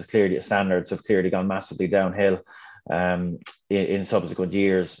else standards have clearly gone massively downhill in subsequent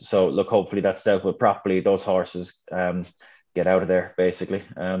years. So look, hopefully that's dealt with properly. Those horses get out of there, basically,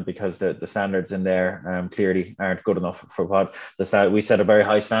 because the standards in there clearly aren't good enough for what we set a very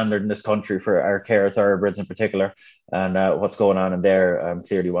high standard in this country for our care of thoroughbreds in particular, and what's going on in there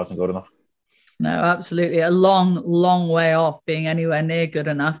clearly wasn't good enough. No, absolutely. A long way off being anywhere near good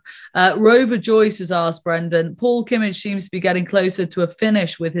enough. Rover Joyce has asked Brendan, Paul Kimmage seems to be getting closer to a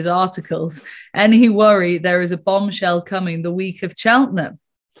finish with his articles. Any worry there is a bombshell coming the week of Cheltenham?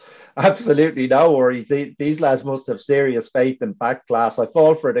 Absolutely no worries. These lads must have serious faith in back class. I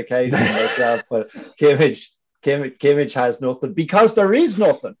fall for it occasionally myself, but Kimmage Kimmage has nothing because there is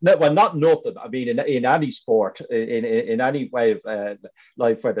nothing. No, well, not nothing. I mean, in any sport, in any way of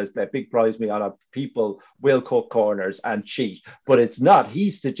life where there's a big prize me on it, people will cut corners and cheat. But it's not.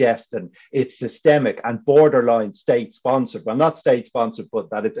 He's suggesting it's systemic and borderline state sponsored. Well, not state sponsored, but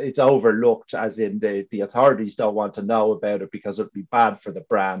that it's overlooked, as in the authorities don't want to know about it because it'd be bad for the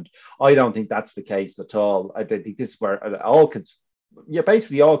brand. I don't think that's the case at all. I think this is where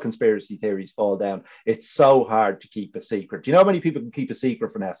basically all conspiracy theories fall down. It's so hard to keep a secret. Do you know how many people can keep a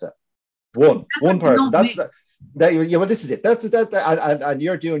secret, Vanessa? One person. That's well, this is it. And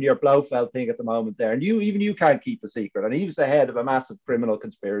you're doing your Blofeld thing at the moment there, and you can't keep a secret. And he was the head of a massive criminal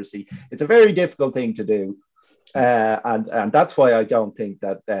conspiracy. It's a very difficult thing to do, and that's why I don't think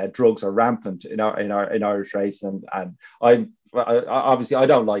that drugs are rampant in Irish racing. And obviously I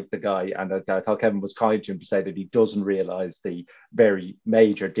don't like the guy, and I thought Kevin was kind to him to say that he doesn't realise the very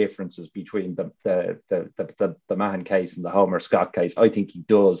major differences between the Mahan case and the Homer Scott case. I think he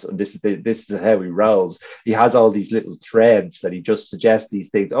does, and this is how he rolls. He has all these little threads that he just suggests these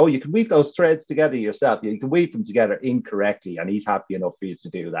things. Oh, you can weave those threads together yourself. You can weave them together incorrectly, and he's happy enough for you to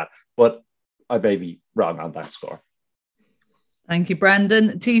do that. But I may be wrong on that score. Thank you,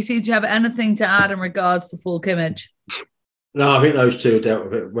 Brendan. TC, do you have anything to add in regards to Paul Kimmage? No, I think those two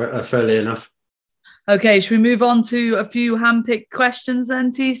dealt with it fairly enough. Okay, should we move on to a few handpicked questions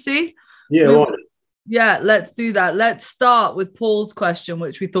then, TC? Yeah, Yeah, let's do that. Let's start with Paul's question,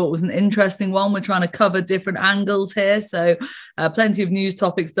 which we thought was an interesting one. We're trying to cover different angles here, so plenty of news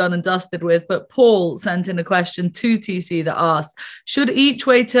topics done and dusted with. But Paul sent in a question to TC that asked, should each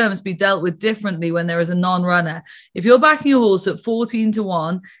way terms be dealt with differently when there is a non-runner? If you're backing a horse at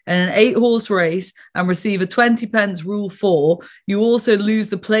 14-1 in an 8-horse race and receive a 20 pence Rule 4, you also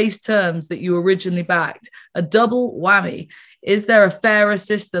lose the place terms that you originally backed. A double whammy. Is there a fairer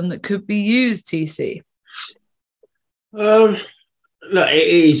system that could be used, TC? Look, it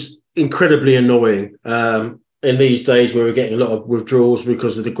is incredibly annoying in these days where we're getting a lot of withdrawals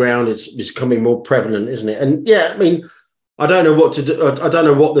because of the ground. It's becoming more prevalent, isn't it? And yeah, I mean, I don't know what to do. I don't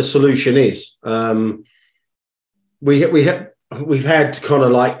know what the solution is. We've had kind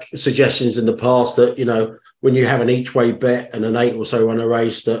of like suggestions in the past that, you know, when you have an each way bet and an 8 or so on a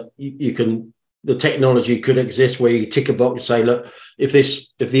race, that you can. The technology could exist where you tick a box and say, look, if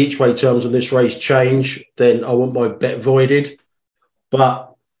the each way terms on this race change, then I want my bet voided.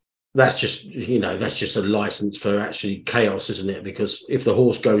 But that's just a license for actually chaos, isn't it? Because if the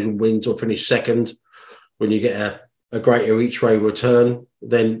horse goes and wins or finishes second, when you get a greater each way return,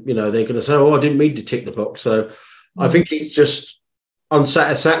 then, you know, they're going to say, oh, I didn't mean to tick the box. So I think it's just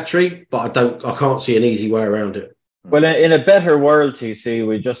unsatisfactory, but I can't see an easy way around it. Well, in a better world, TC,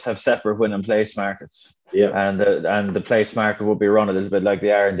 we just have separate win and place markets. Yeah. And the place market would be run a little bit like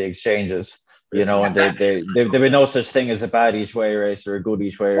they are in the exchanges, you know, and there'd be no such thing as a bad each way race or a good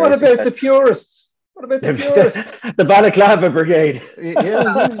each way race. What about the purists? What about the purists? The Balaclava Brigade.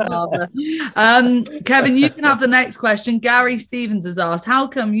 Yeah. Kevin, you can have the next question. Gary Stevens has asked, how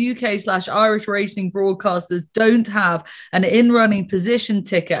come UK/Irish racing broadcasters don't have an in-running position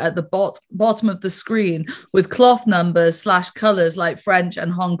ticker at the bottom of the screen with cloth numbers / colours like French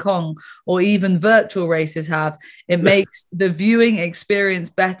and Hong Kong or even virtual races have? It makes the viewing experience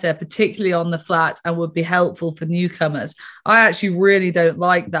better, particularly on the flat, and would be helpful for newcomers. I actually really don't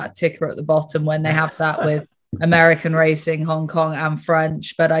like that ticker at the bottom when they have that with American racing, Hong Kong and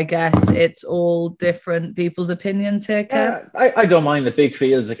French, but I guess it's all different people's opinions here, Kev. I don't mind the big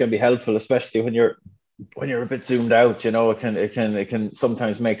fields. It can be helpful, especially when you're a bit zoomed out. You know, it can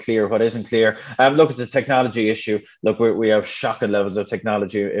sometimes make clear what isn't clear. Look, it's a technology issue. Look, we have shocking levels of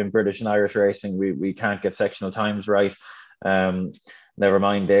technology in British and Irish racing. We can't get sectional times right. Never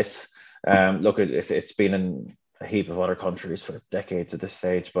mind this. Look, it's been in a heap of other countries for decades at this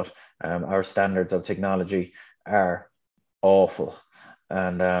stage, but our standards of technology are awful,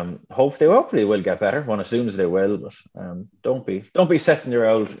 and hopefully will get better. One assumes they will, but don't be setting your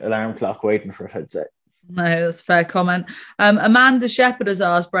old alarm clock waiting for it, I'd say. No, that's a fair comment. Amanda Shepherd has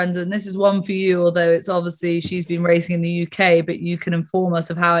asked, Brendan, this is one for you, although it's obviously she's been racing in the UK, but you can inform us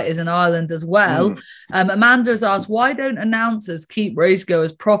of how it is in Ireland as well. Amanda has asked, why don't announcers keep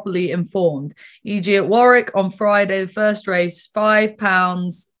racegoers properly informed? E.g. at Warwick on Friday, the first race,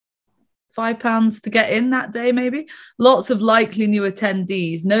 £5 to get in that day, maybe. Lots of likely new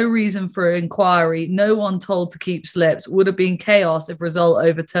attendees, no reason for inquiry, no one told to keep slips. Would have been chaos if result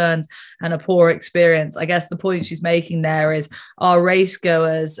overturned and a poor experience. I guess the point she's making there is, are race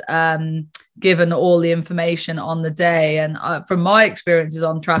goers given all the information on the day? And from my experiences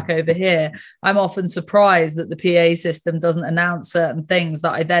on track over here, I'm often surprised that the PA system doesn't announce certain things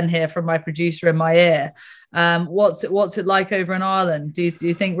that I then hear from my producer in my ear. What's it like over in Ireland? Do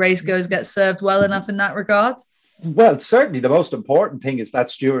you think racegoers get served well enough in that regard? Well, certainly the most important thing is that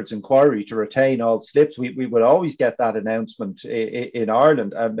steward's inquiry to retain all slips. We would always get that announcement in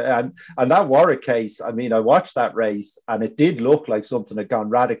Ireland. And that Warwick case, I mean, I watched that race and it did look like something had gone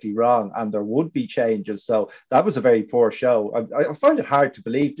radically wrong and there would be changes. So that was a very poor show. I find it hard to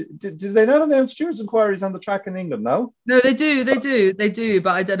believe. Do they not announce steward's inquiries on the track in England? No? No, they do.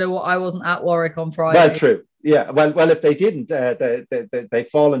 But I don't know what, I wasn't at Warwick on Friday. Well, true. Yeah, well, if they didn't, they've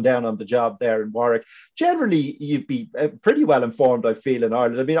fallen down on the job there in Warwick. Generally, you'd be pretty well informed, I feel, in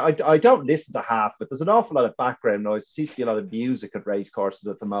Ireland. I mean, I don't listen to half, but there's an awful lot of background noise. There seems to be a lot of music at race courses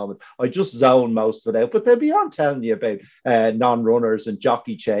at the moment. I just zone most of it out, but they'll be on telling you about non-runners and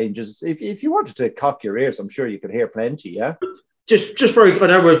jockey changes. If you wanted to cock your ears, I'm sure you could hear plenty, yeah? Just very, I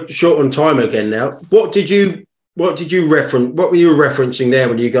know we're short on time again now. What did you reference? What were you referencing there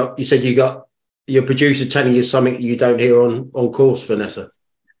when you said you got your producer telling you something that you don't hear on course, Vanessa?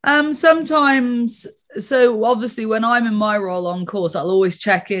 Sometimes. So obviously when I'm in my role on course, I'll always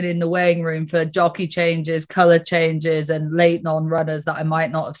check in the weighing room for jockey changes, colour changes and late non-runners that I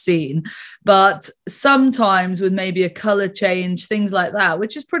might not have seen. But sometimes with maybe a colour change, things like that,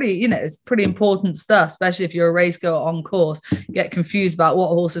 which is pretty, it's pretty important stuff, especially if you're a race goer on course, you get confused about what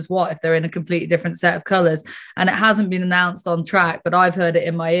horse is what if they're in a completely different set of colours. And it hasn't been announced on track, but I've heard it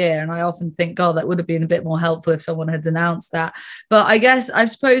in my ear. And I often think, God, that would have been a bit more helpful if someone had announced that. But I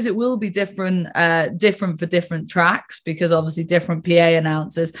suppose it will be different for different tracks because obviously different PA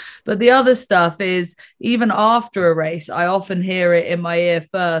announcers. But the other stuff is even after a race, I often hear it in my ear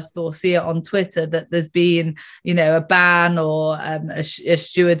first or see it on Twitter that there's been, a ban or a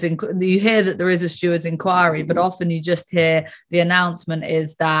steward's. You hear that there is a steward's inquiry, but often you just hear the announcement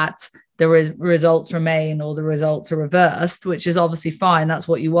is that the results remain or the results are reversed, which is obviously fine. That's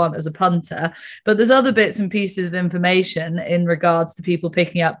what you want as a punter. But there's other bits and pieces of information in regards to people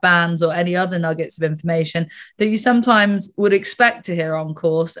picking up bans or any other nuggets of information that you sometimes would expect to hear on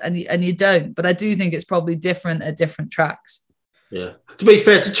course and you don't. But I do think it's probably different at different tracks. Yeah. To be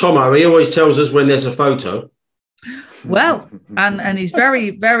fair to Tomo, he always tells us when there's a photo. Well, and he's very,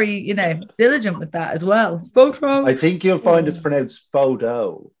 very, diligent with that as well. Photo. I think you'll find it's pronounced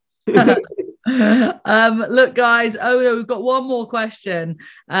photo. Look, guys. Oh no, we've got one more question.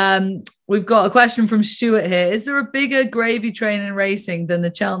 We've got a question from Stuart here. Is there a bigger gravy train in racing than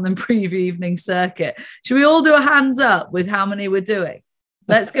the Cheltenham Preview Evening Circuit? Should we all do a hands up with how many we're doing?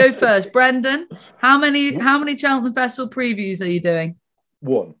 Let's go first. Brendan, how many Cheltenham Festival previews are you doing?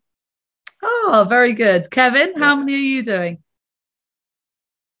 1. Oh, very good. Kevin, how many are you doing?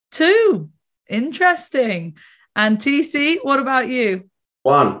 2. Interesting. And TC, what about you?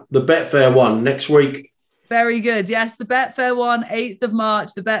 1. The Betfair one next week. Very good. Yes, the Betfair one, 8th of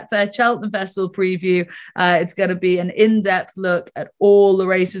March, the Betfair Cheltenham Festival preview. It's going to be an in-depth look at all the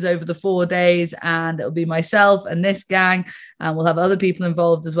races over the 4 days, and it'll be myself and this gang, and we'll have other people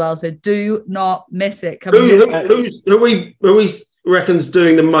involved as well. So do not miss it. Who we reckon's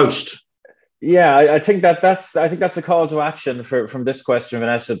doing the most? Yeah, I think that's a call to action from this question,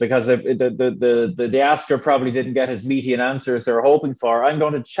 Vanessa, because the asker probably didn't get as meaty an answer as they were hoping for. I'm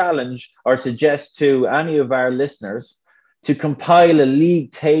going to challenge or suggest to any of our listeners to compile a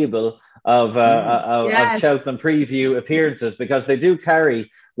league table of Cheltenham preview appearances, because they do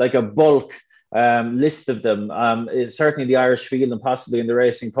carry like a bulk list of them. It's certainly the Irish Field and possibly in the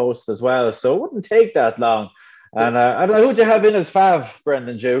Racing Post as well. So it wouldn't take that long. And I don't know who'd you have in as Fav,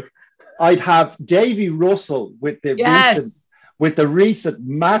 Brendan Duke. I'd have Davy Russell with the recent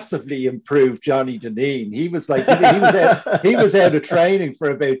massively improved Johnny Deneen. He was like he was out of training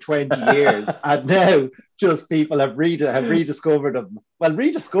for about 20 years, and now just people have rediscovered him. Well,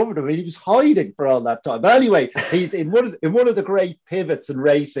 rediscovered him. He was hiding for all that time. But anyway, he's in one of the great pivots in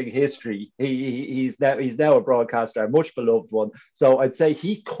racing history. He's now a broadcaster, a much beloved one. So I'd say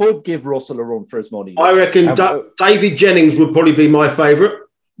he could give Russell a run for his money. I reckon David Jennings would probably be my favourite.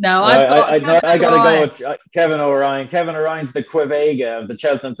 No, I got to go with Kevin O'Ryan. Kevin O'Ryan's the Quivega of the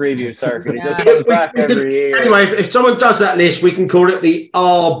Cheltenham Preview Circuit. He just comes back every year. Anyway, if someone does that list, we can call it the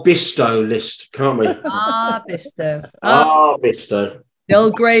Arbisto list, can't we? Arbisto. Arbisto. The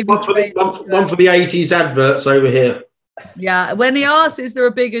old gravy one for the 80s adverts over here. Yeah, when he asked, is there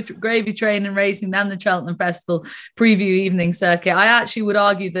a bigger gravy train in racing than the Cheltenham Festival Preview Evening Circuit? I actually would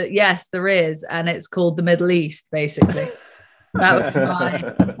argue that yes, there is, and it's called the Middle East, basically. That would be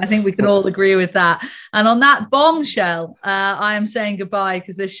fine. I think we can all agree with that. And on that bombshell, I am saying goodbye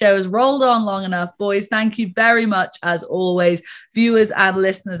because this show has rolled on long enough. Boys, thank you very much as always. Viewers and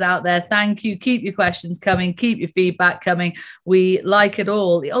listeners out there, thank you. Keep your questions coming. Keep your feedback coming. We like it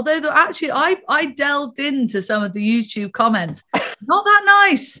all. Although actually, I delved into some of the YouTube comments. Not that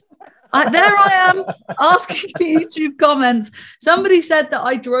nice. There I am asking the YouTube comments. Somebody said that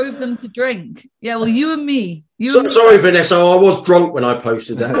I drove them to drink. Yeah, well, you and me. Sorry, Vanessa. I was drunk when I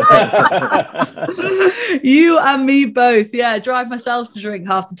posted that. You and me both. Yeah, drive myself to drink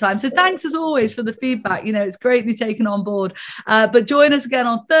half the time. So thanks as always for the feedback. It's greatly taken on board. But join us again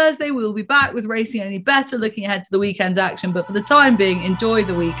on Thursday. We'll be back with Racing Only Better, looking ahead to the weekend's action. But for the time being, enjoy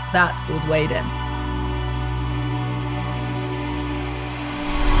the week that was weighed in.